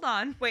oven. Hold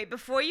on. Wait,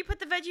 before you put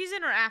the veggies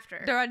in or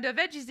after? The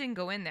veggies didn't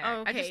go in there.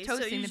 Oh, okay. I just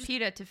toasting the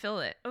pita to fill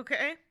it.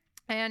 Okay.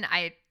 And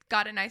I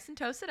got it nice and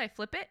toasted. I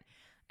flip it.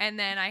 And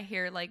then I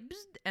hear like,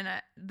 and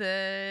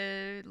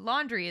the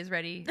laundry is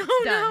ready. It's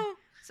done. No.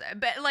 So,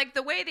 but like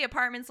the way the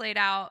apartment's laid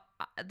out,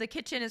 the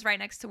kitchen is right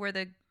next to where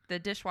the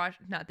dishwasher,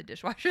 not the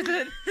dishwasher,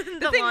 the thing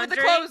laundry. with the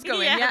clothes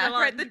going.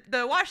 Yeah,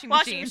 the washing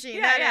machine.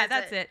 Yeah,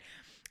 that's it. it.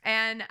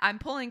 And I'm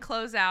pulling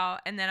clothes out,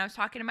 and then I was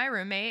talking to my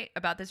roommate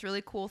about this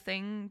really cool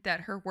thing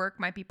that her work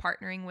might be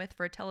partnering with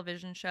for a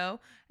television show.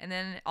 And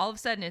then all of a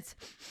sudden it's...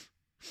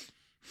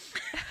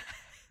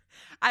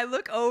 I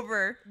look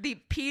over. The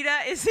pita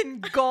is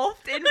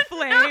engulfed in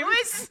flames. No,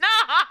 it's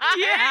not.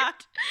 Yeah.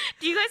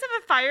 Do you guys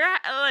have a fire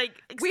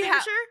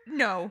extinguisher?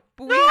 No,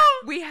 but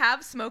we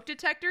have smoke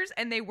detectors,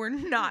 and they were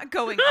not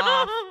going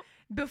off.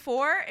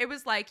 Before, it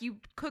was like you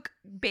cook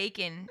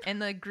bacon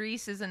and the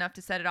grease is enough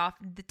to set it off.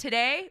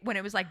 Today, when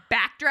it was like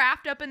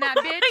backdraft up in that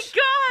bitch, my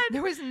God,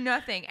 there was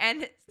nothing.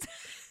 And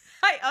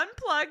I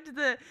unplugged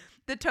the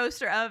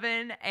toaster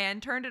oven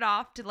and turned it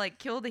off to like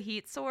kill the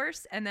heat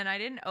source. And then I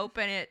didn't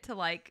open it to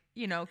like,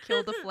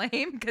 kill the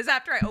flame. Because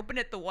after I opened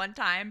it the one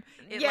time,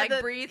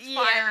 it breathed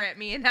fire at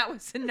me and that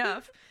was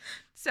enough.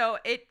 So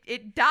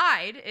it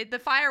died. The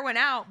fire went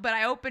out, but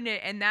I opened it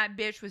and that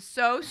bitch was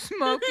so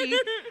smoky.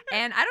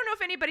 And I don't know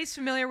if anybody's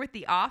familiar with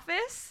The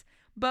Office,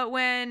 but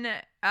when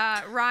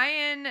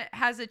Ryan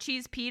has a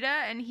cheese pita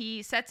and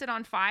he sets it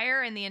on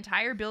fire and the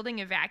entire building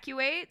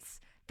evacuates,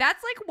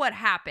 that's like what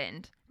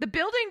happened. The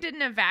building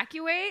didn't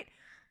evacuate,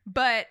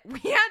 but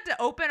we had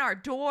to open our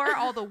door,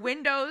 all the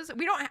windows.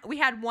 We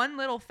had one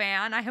little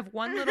fan. I have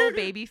one little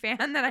baby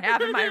fan that I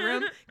have in my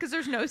room because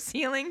there's no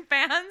ceiling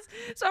fans.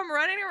 So I'm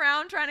running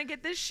around trying to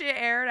get this shit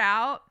aired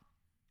out.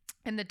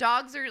 And the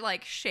dogs are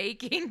like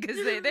shaking because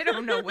they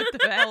don't know what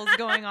the hell is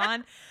going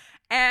on.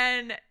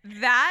 And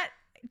that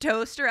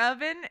toaster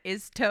oven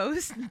is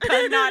toast,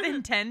 pun not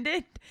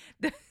intended.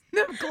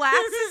 The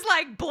glass is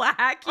like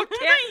black.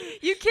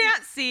 You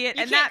can't see it.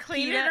 You and can't that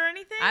clean pita, it or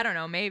anything? I don't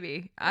know.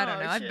 Maybe. I don't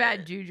know. I have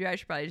bad juju. I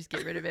should probably just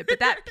get rid of it. But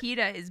that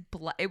pita is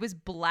it was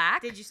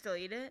black. Did you still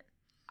eat it?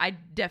 I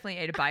definitely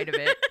ate a bite of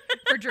it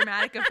for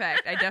dramatic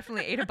effect. I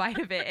definitely ate a bite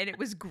of it, and it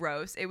was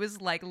gross. It was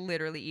like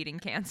literally eating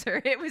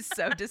cancer. It was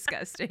so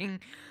disgusting.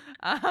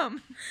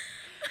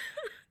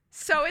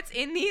 So it's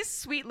in these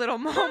sweet little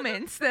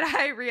moments that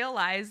I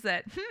realize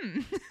that,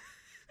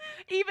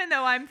 Even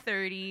though I'm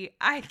 30,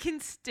 I can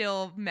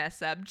still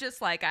mess up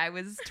just like I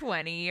was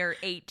 20 or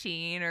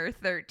 18 or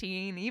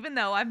 13, even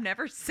though I've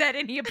never set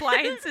any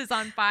appliances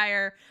on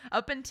fire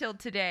up until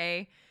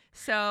today.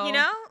 So, you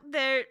know,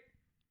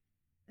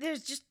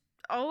 there's just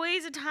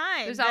always a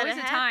time. There's always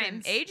a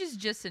time. Age is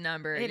just a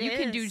number. You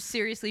can do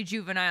seriously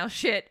juvenile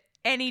shit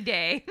any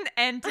day,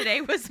 and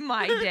today was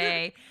my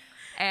day.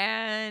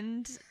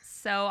 And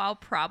so I'll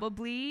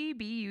probably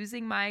be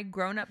using my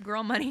grown-up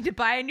girl money to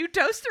buy a new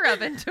toaster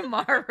oven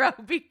tomorrow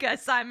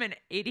because I'm an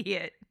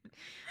idiot.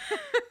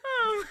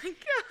 Oh my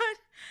god.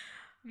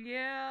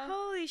 Yeah.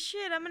 Holy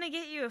shit, I'm gonna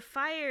get you a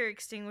fire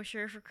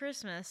extinguisher for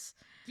Christmas.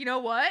 You know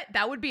what?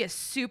 That would be a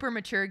super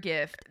mature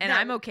gift, and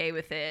I'm okay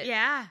with it.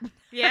 Yeah.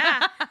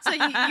 So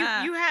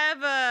you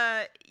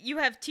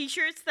have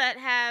t-shirts that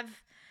have,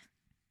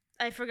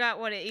 I forgot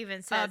what it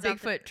even says.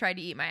 Bigfoot tried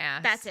to eat my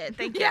ass. That's it.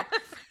 Thank you.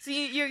 So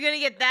you're going to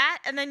get that,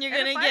 and then you're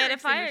going to get a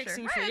fire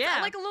extinguisher.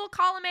 Right, like a little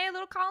column A, a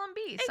little column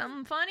B.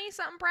 Something funny,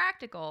 something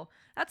practical.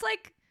 That's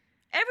like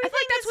everything. I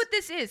think that's what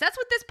this is. That's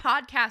what this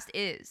podcast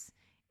is.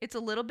 It's a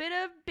little bit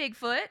of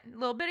Bigfoot, a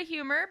little bit of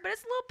humor, but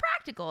it's a little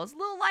practical. It's a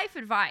little life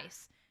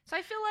advice. So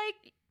I feel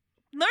like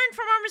learn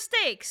from our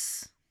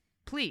mistakes.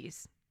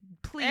 Please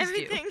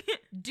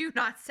do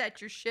not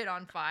set your shit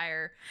on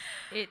fire.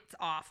 It's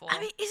awful. I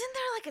mean, isn't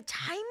there like a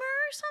timer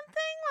or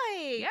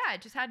something? Yeah,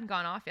 it just hadn't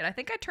gone off yet. I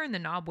think I turned the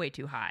knob way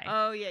too high.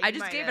 Oh yeah, I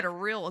just gave it a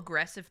real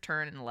aggressive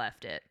turn and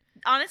left it.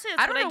 Honestly,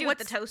 that's what I do with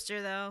the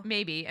toaster, though.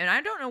 Maybe, and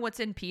I don't know what's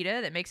in pita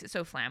that makes it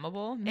so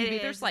flammable. Maybe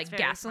there's like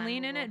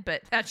gasoline in it,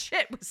 but that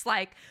shit was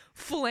like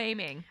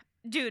flaming,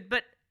 dude.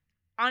 But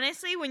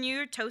honestly, when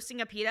you're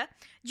toasting a pita,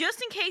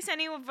 just in case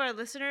any of our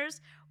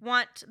listeners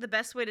want the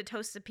best way to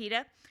toast the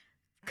pita,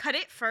 cut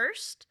it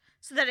first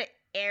so that it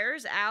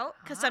airs out.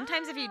 Because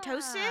sometimes if you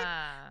toast it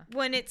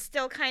when it's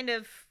still kind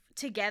of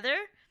together,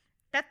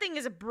 that thing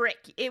is a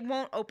brick. It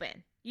won't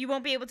open. You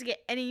won't be able to get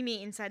any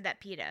meat inside that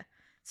pita.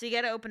 So you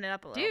got to open it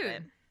up a little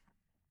bit.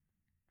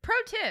 Pro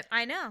tip.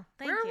 I know.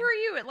 Thank you. Where were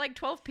you at like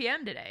 12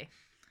 p.m. today?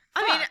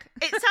 I mean,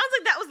 it sounds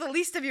like that was the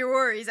least of your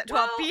worries at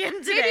 12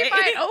 p.m. today. Maybe if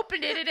I had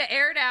opened it, it'd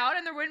aired out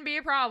and there wouldn't be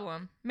a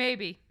problem.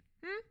 Maybe.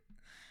 Do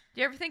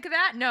you ever think of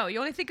that? No, you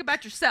only think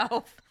about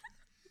yourself.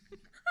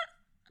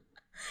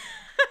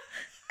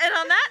 And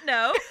on that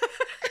note...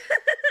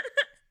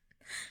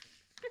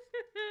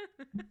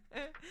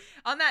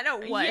 On that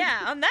note, what?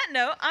 Yeah, on that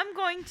note, I'm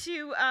going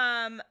to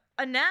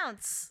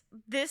announce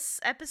this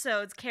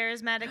episode's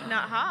charismatic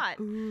not hot.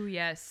 Ooh,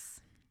 yes.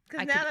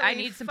 I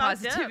need some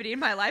positivity in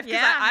my life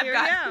because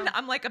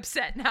I'm like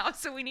upset now,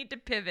 so we need to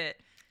pivot.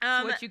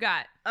 So what you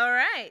got? All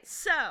right,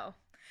 so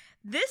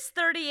this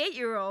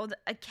 38-year-old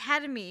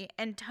Academy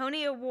and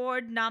Tony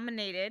Award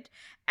nominated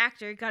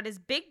actor got his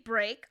big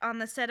break on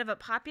the set of a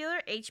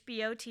popular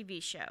HBO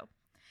TV show.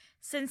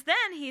 Since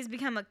then, he's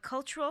become a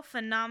cultural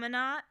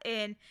phenomenon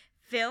in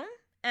film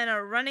and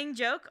a running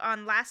joke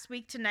on Last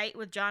Week Tonight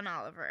with John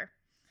Oliver.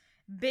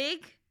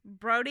 Big,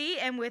 Brody,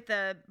 and with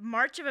a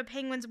march of a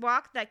penguin's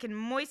walk that can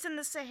moisten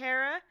the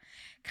Sahara,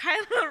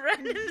 Kylo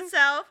Ren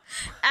himself,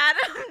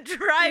 Adam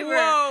Driver.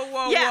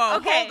 Whoa,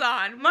 okay. Hold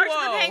on. March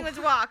of the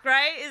penguin's walk,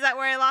 right? Is that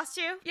where I lost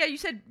you? Yeah, you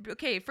said,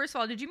 okay, first of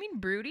all, did you mean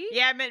Broody?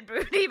 Yeah, I meant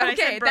Broody, but I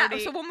said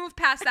Brody. So we'll move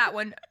past that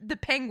one. The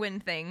penguin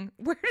thing.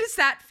 Where does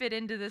that fit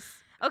into this?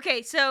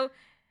 Okay, so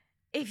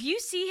if you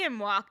see him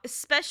walk,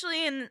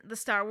 especially in the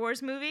Star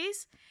Wars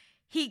movies,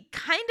 he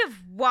kind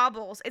of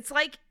wobbles. It's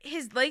like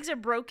his legs are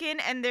broken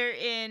and they're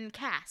in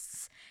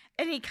casts.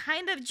 And he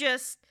kind of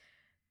just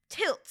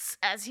tilts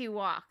as he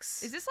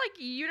walks. Is this like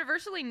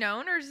universally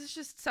known or is this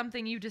just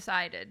something you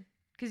decided?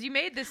 Because you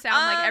made this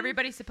sound like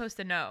everybody's supposed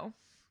to know.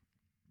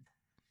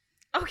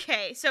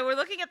 Okay, so we're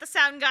looking at the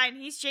sound guy and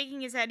he's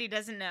shaking his head. He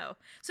doesn't know.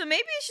 So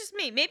maybe it's just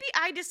me. Maybe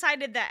I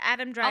decided that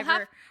Adam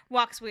Driver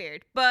walks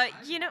weird. But,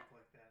 you know...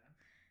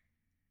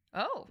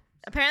 Oh.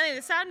 Apparently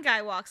the sound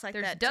guy walks like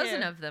that, too. There's a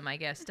dozen of them, I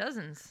guess.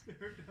 Dozens.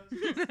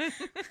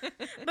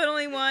 But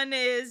only one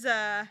is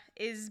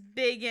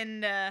big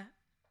and...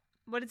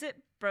 what is it?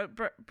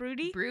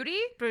 Broody?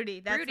 Broody?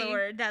 Broody. That's the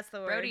word. That's the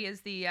word. Brody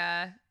is the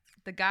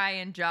guy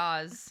in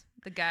Jaws.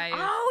 The guy.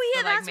 Oh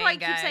yeah, that's why I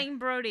keep saying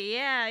Brody.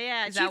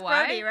 Yeah. Is Chief that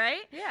why? Brody,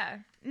 right? Yeah.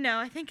 No,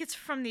 I think it's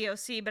from the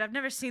OC, but I've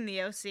never seen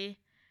the OC.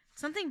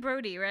 Something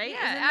Brody, right? Yeah,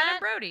 Adam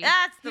Brody.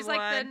 That's the He's one.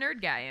 like the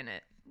nerd guy in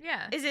it.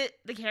 Yeah. Is it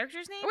the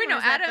character's name? Oh, wait, no,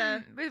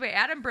 Adam. Wait,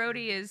 Adam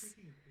Brody is.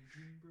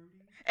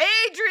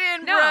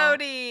 Adrian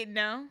Brody.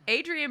 No.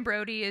 Adrian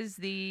Brody is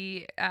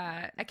the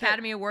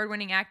Academy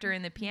Award-winning actor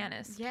in The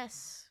Pianist.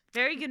 Yes.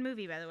 Very good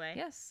movie, by the way.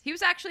 Yes. He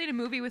was actually in a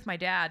movie with my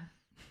dad.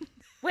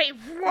 Wait,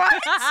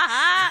 what?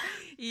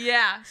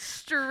 Yeah,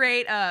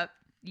 straight up.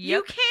 Yep.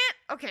 You can't.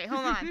 Okay,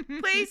 hold on.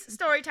 Please,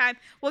 story time.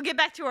 We'll get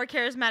back to our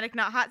charismatic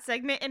not hot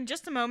segment in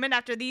just a moment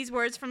after these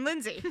words from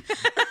Lindsay.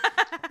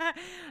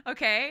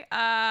 Okay.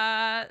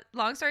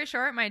 Long story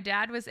short, my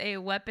dad was a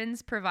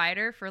weapons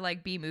provider for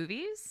like B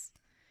movies.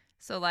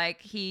 So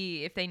like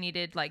if they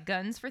needed like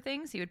guns for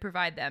things, he would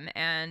provide them.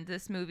 And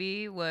this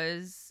movie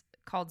was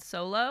called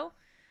Solo.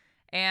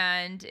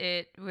 and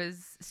it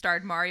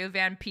starred Mario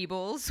Van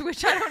Peebles,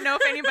 which I don't know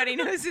if anybody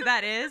knows who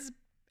that is.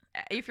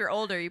 If you're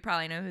older, you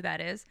probably know who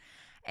that is.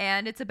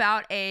 And it's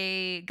about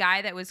a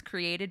guy that was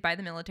created by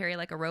the military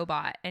like a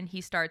robot, and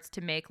he starts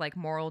to make like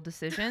moral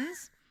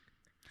decisions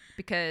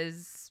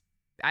because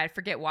I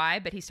forget why,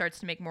 but he starts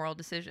to make moral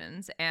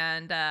decisions.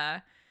 And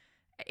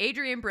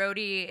Adrian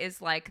Brody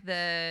is like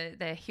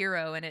the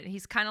hero in it.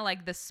 He's kind of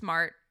like the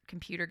smart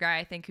computer guy,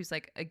 I think, who's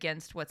like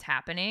against what's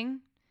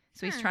happening.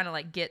 So he's trying to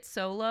like get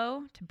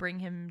Solo to bring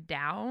him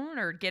down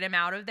or get him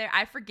out of there.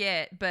 I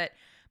forget, but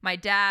my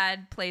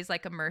dad plays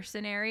like a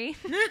mercenary.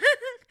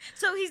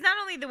 So he's not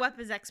only the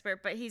weapons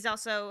expert, but he's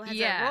also has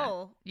a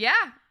role. Yeah.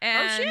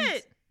 And oh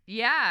shit.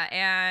 Yeah,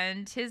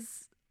 and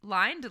his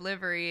line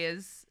delivery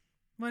is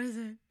what is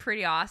it?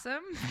 Pretty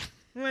awesome.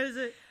 What is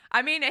it?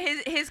 I mean,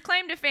 his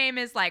claim to fame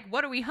is like,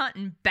 what are we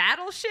hunting,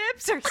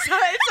 battleships or so?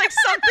 It's like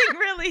something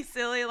really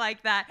silly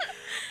like that.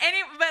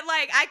 But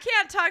like, I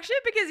can't talk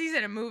shit because he's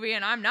in a movie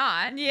and I'm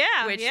not.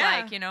 Yeah. Which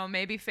like, you know,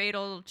 maybe fate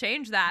will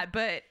change that.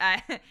 But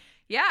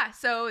yeah,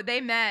 so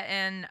they met,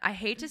 and I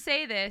hate to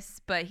say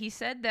this, but he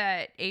said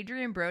that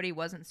Adrian Brody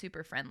wasn't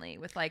super friendly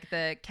with like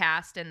the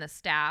cast and the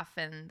staff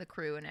and the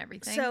crew and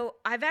everything. So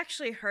I've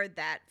actually heard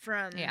that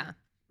from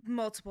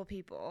multiple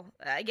people.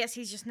 I guess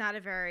he's just not a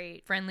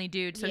very friendly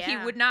dude. So he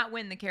would not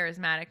win the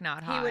charismatic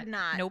not hot. He would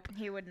not. Nope.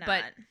 He would not.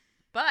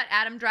 But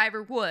Adam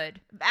Driver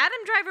would. Adam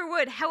Driver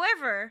would.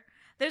 However,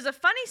 there's a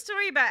funny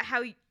story about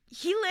how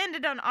he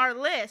landed on our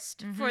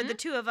list for the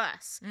two of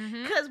us.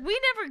 Because we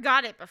never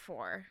got it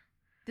before.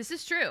 This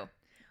is true.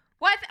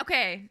 What?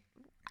 Okay.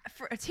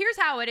 Here's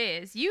how it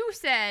is. You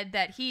said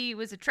that he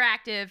was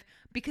attractive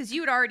because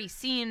you had already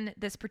seen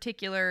this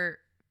particular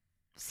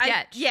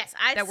sketch.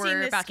 I'd that seen we're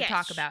this about sketch. to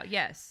talk about.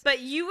 Yes. But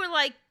you were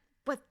like,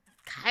 what,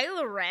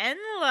 Kylo Ren?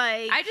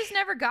 Like, I just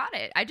never got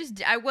it. I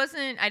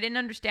didn't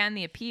understand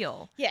the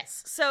appeal.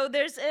 Yes. So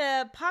there's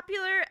a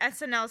popular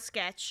SNL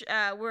sketch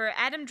where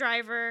Adam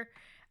Driver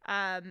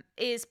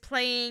is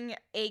playing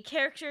a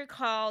character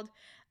called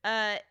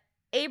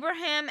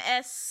Abraham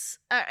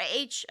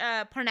H.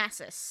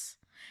 Parnassus.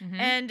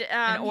 And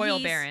an oil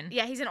baron.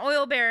 Yeah, he's an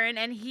oil baron,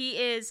 and he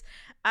is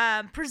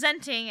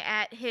presenting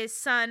at his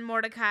son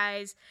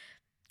Mordecai's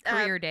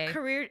career day.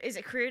 Is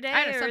it career day?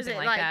 I don't know, or is it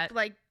something like that.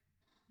 Like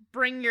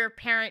bring your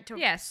parent to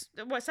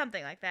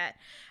something like that.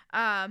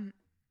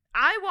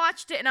 I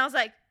watched it and I was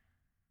like,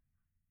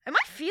 am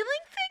I feeling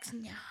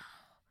things?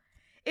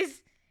 No.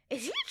 Is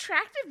he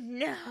attractive?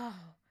 No.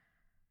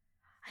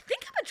 I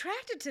think I'm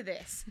attracted to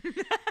this.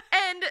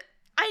 And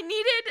I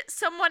needed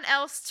someone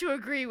else to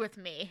agree with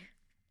me.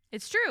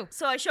 It's true.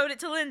 So I showed it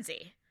to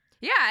Lindsay.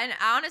 Yeah, and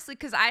honestly,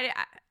 because I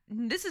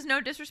this is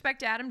no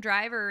disrespect to Adam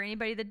Driver or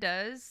anybody that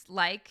does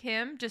like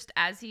him just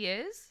as he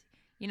is,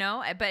 you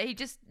know, but he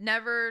just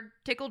never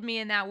tickled me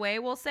in that way,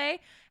 we'll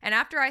say. And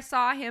after I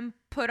saw him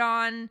put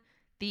on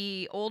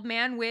the old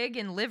man wig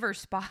and liver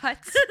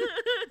spots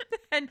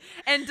and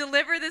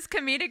deliver this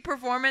comedic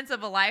performance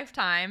of a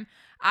lifetime,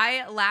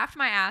 I laughed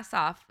my ass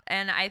off.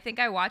 And I think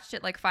I watched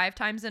it like 5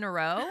 times in a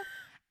row.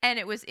 And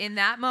it was in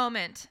that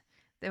moment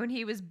that when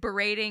he was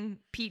berating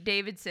Pete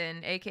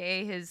Davidson,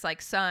 aka his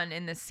like son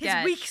in this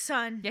sketch. His weak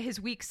son. Yeah, his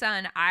weak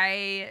son.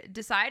 I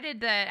decided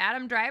that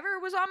Adam Driver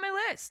was on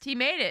my list. He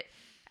made it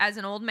as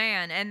an old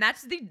man. And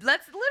that's literally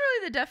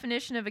the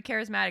definition of a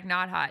charismatic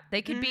not hot.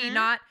 They could be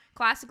not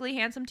classically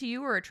handsome to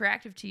you or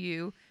attractive to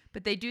you,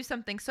 but they do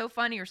something so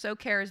funny or so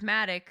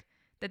charismatic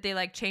that they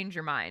like change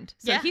your mind.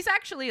 So he's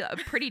actually a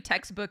pretty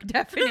textbook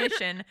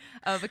definition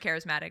of a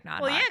charismatic not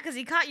hot. Well, yeah, because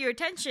he caught your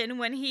attention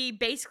when he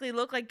basically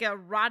looked like a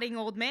rotting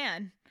old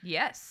man.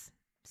 Yes.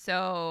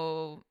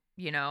 So,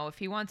 you know, if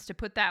he wants to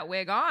put that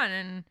wig on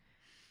and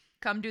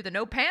come do the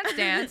no pants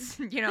dance,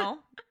 you know,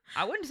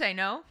 I wouldn't say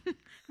no.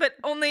 But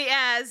only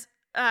as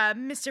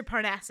Mr.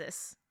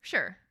 Parnassus.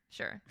 Sure.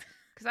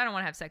 Because I don't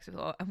want to have sex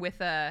with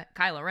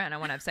Kylo Ren. I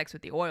want to have sex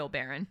with the oil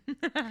baron.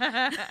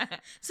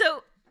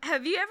 So,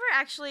 have you ever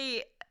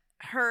actually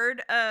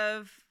heard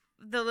of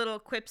the little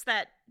quips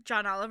that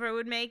John Oliver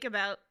would make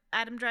about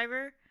Adam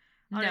Driver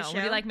on his show?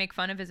 Would he like make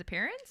fun of his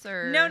appearance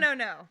or? No.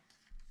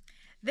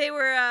 They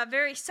were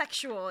very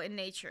sexual in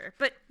nature,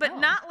 but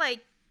not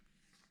like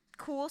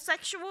cool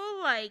sexual.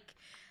 Like,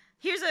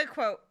 here's a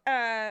quote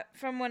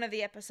from one of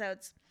the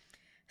episodes.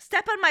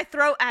 "Step on my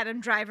throat, Adam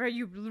Driver,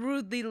 you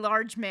rudely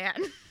large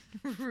man."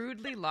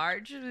 Rudely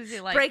large? Was he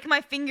like? "Break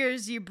my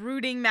fingers, you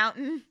brooding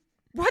mountain."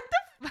 What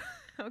the?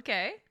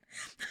 Okay.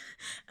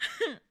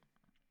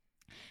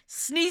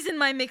 "Sneeze in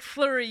my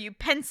McFlurry, you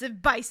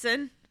pensive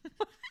bison."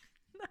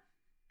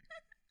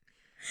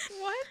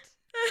 What?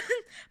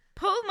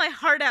 "Pull my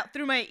heart out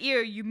through my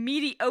ear, you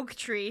meaty oak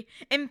tree.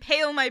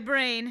 Impale my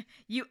brain,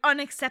 you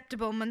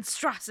unacceptable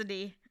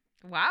monstrosity."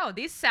 Wow,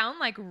 these sound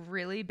like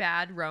really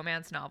bad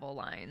romance novel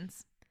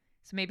lines.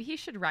 So maybe he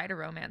should write a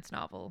romance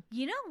novel.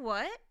 You know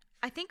what?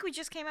 I think we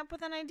just came up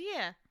with an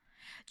idea.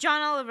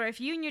 John Oliver, if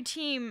you and your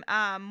team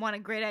want a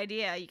great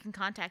idea, you can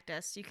contact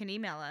us. You can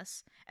email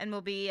us, and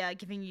we'll be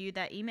giving you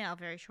that email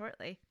very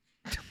shortly.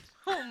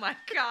 Oh my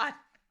God.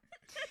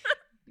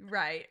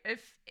 Right.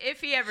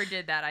 If he ever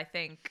did that, I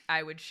think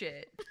I would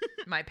shit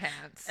my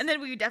pants. And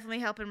then we would definitely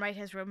help him write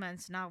his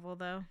romance novel,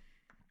 though.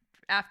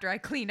 After I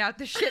clean out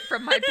the shit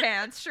from my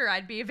pants, sure,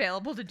 I'd be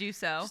available to do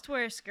so. Just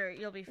wear a skirt.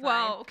 You'll be fine.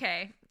 Well,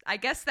 okay. I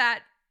guess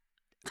that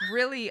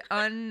really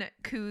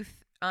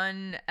uncouth,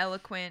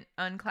 uneloquent,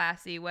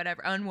 unclassy,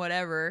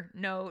 whatever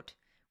note,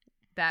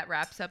 that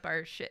wraps up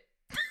our shit.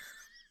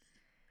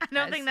 I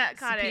don't think that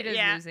caught it.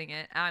 Yeah. Losing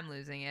it. I'm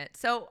losing it.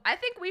 So I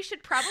think we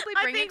should probably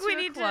bring it to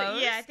a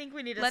close. Yeah, I think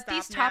we need to let stop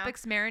these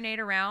topics marinate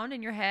around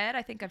in your head.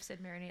 I think I've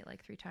said marinate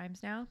like 3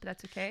 times now, but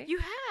that's okay. You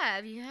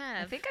have.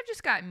 I think I've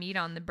just got meat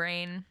on the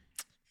brain.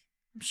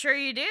 I'm sure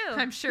you do.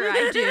 I'm sure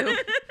I do.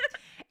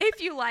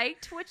 If you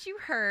liked what you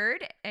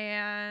heard,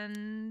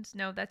 and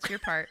no, that's your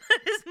part. That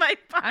is my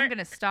part. I'm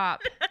gonna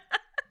stop.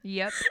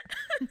 Yep.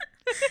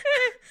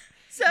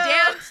 So,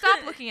 Dan,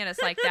 stop looking at us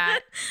like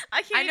that.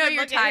 I know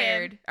you're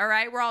tired. All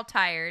right, we're all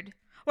tired.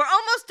 We're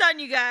almost done,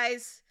 you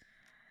guys.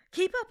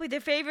 Keep up with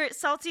your favorite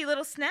salty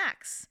little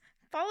snacks.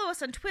 Follow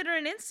us on Twitter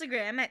and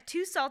Instagram at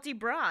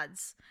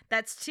 2saltybroads.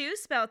 That's 2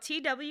 spelled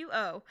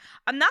TWO.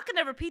 I'm not going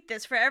to repeat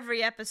this for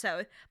every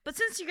episode, but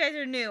since you guys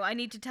are new, I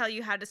need to tell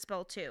you how to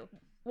spell 2.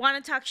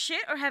 Want to talk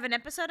shit or have an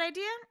episode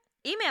idea?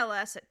 Email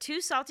us at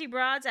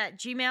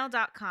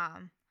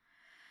 2saltybroads@gmail.com.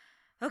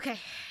 Okay,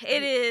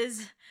 it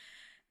is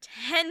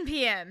 10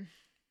 p.m.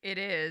 It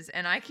is,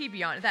 and I keep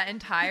yawning. That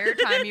entire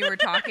time you were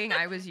talking,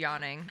 I was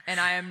yawning, and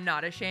I am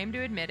not ashamed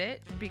to admit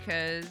it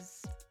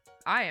because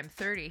I am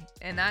 30,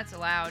 and that's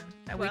allowed.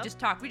 Well, we just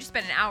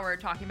spent an hour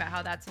talking about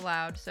how that's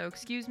allowed, so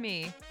excuse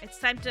me. It's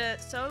time to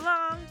so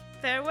long,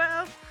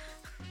 farewell,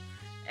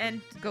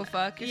 and go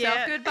fuck yourself.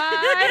 Yeah.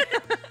 Goodbye.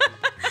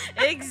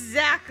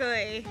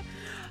 Exactly.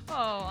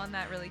 Oh, on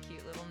that really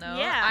cute little note.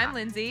 Yeah. I'm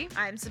Lindsay.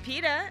 I'm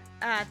Sapita.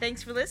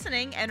 Thanks for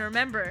listening, and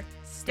remember,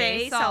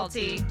 stay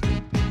salty.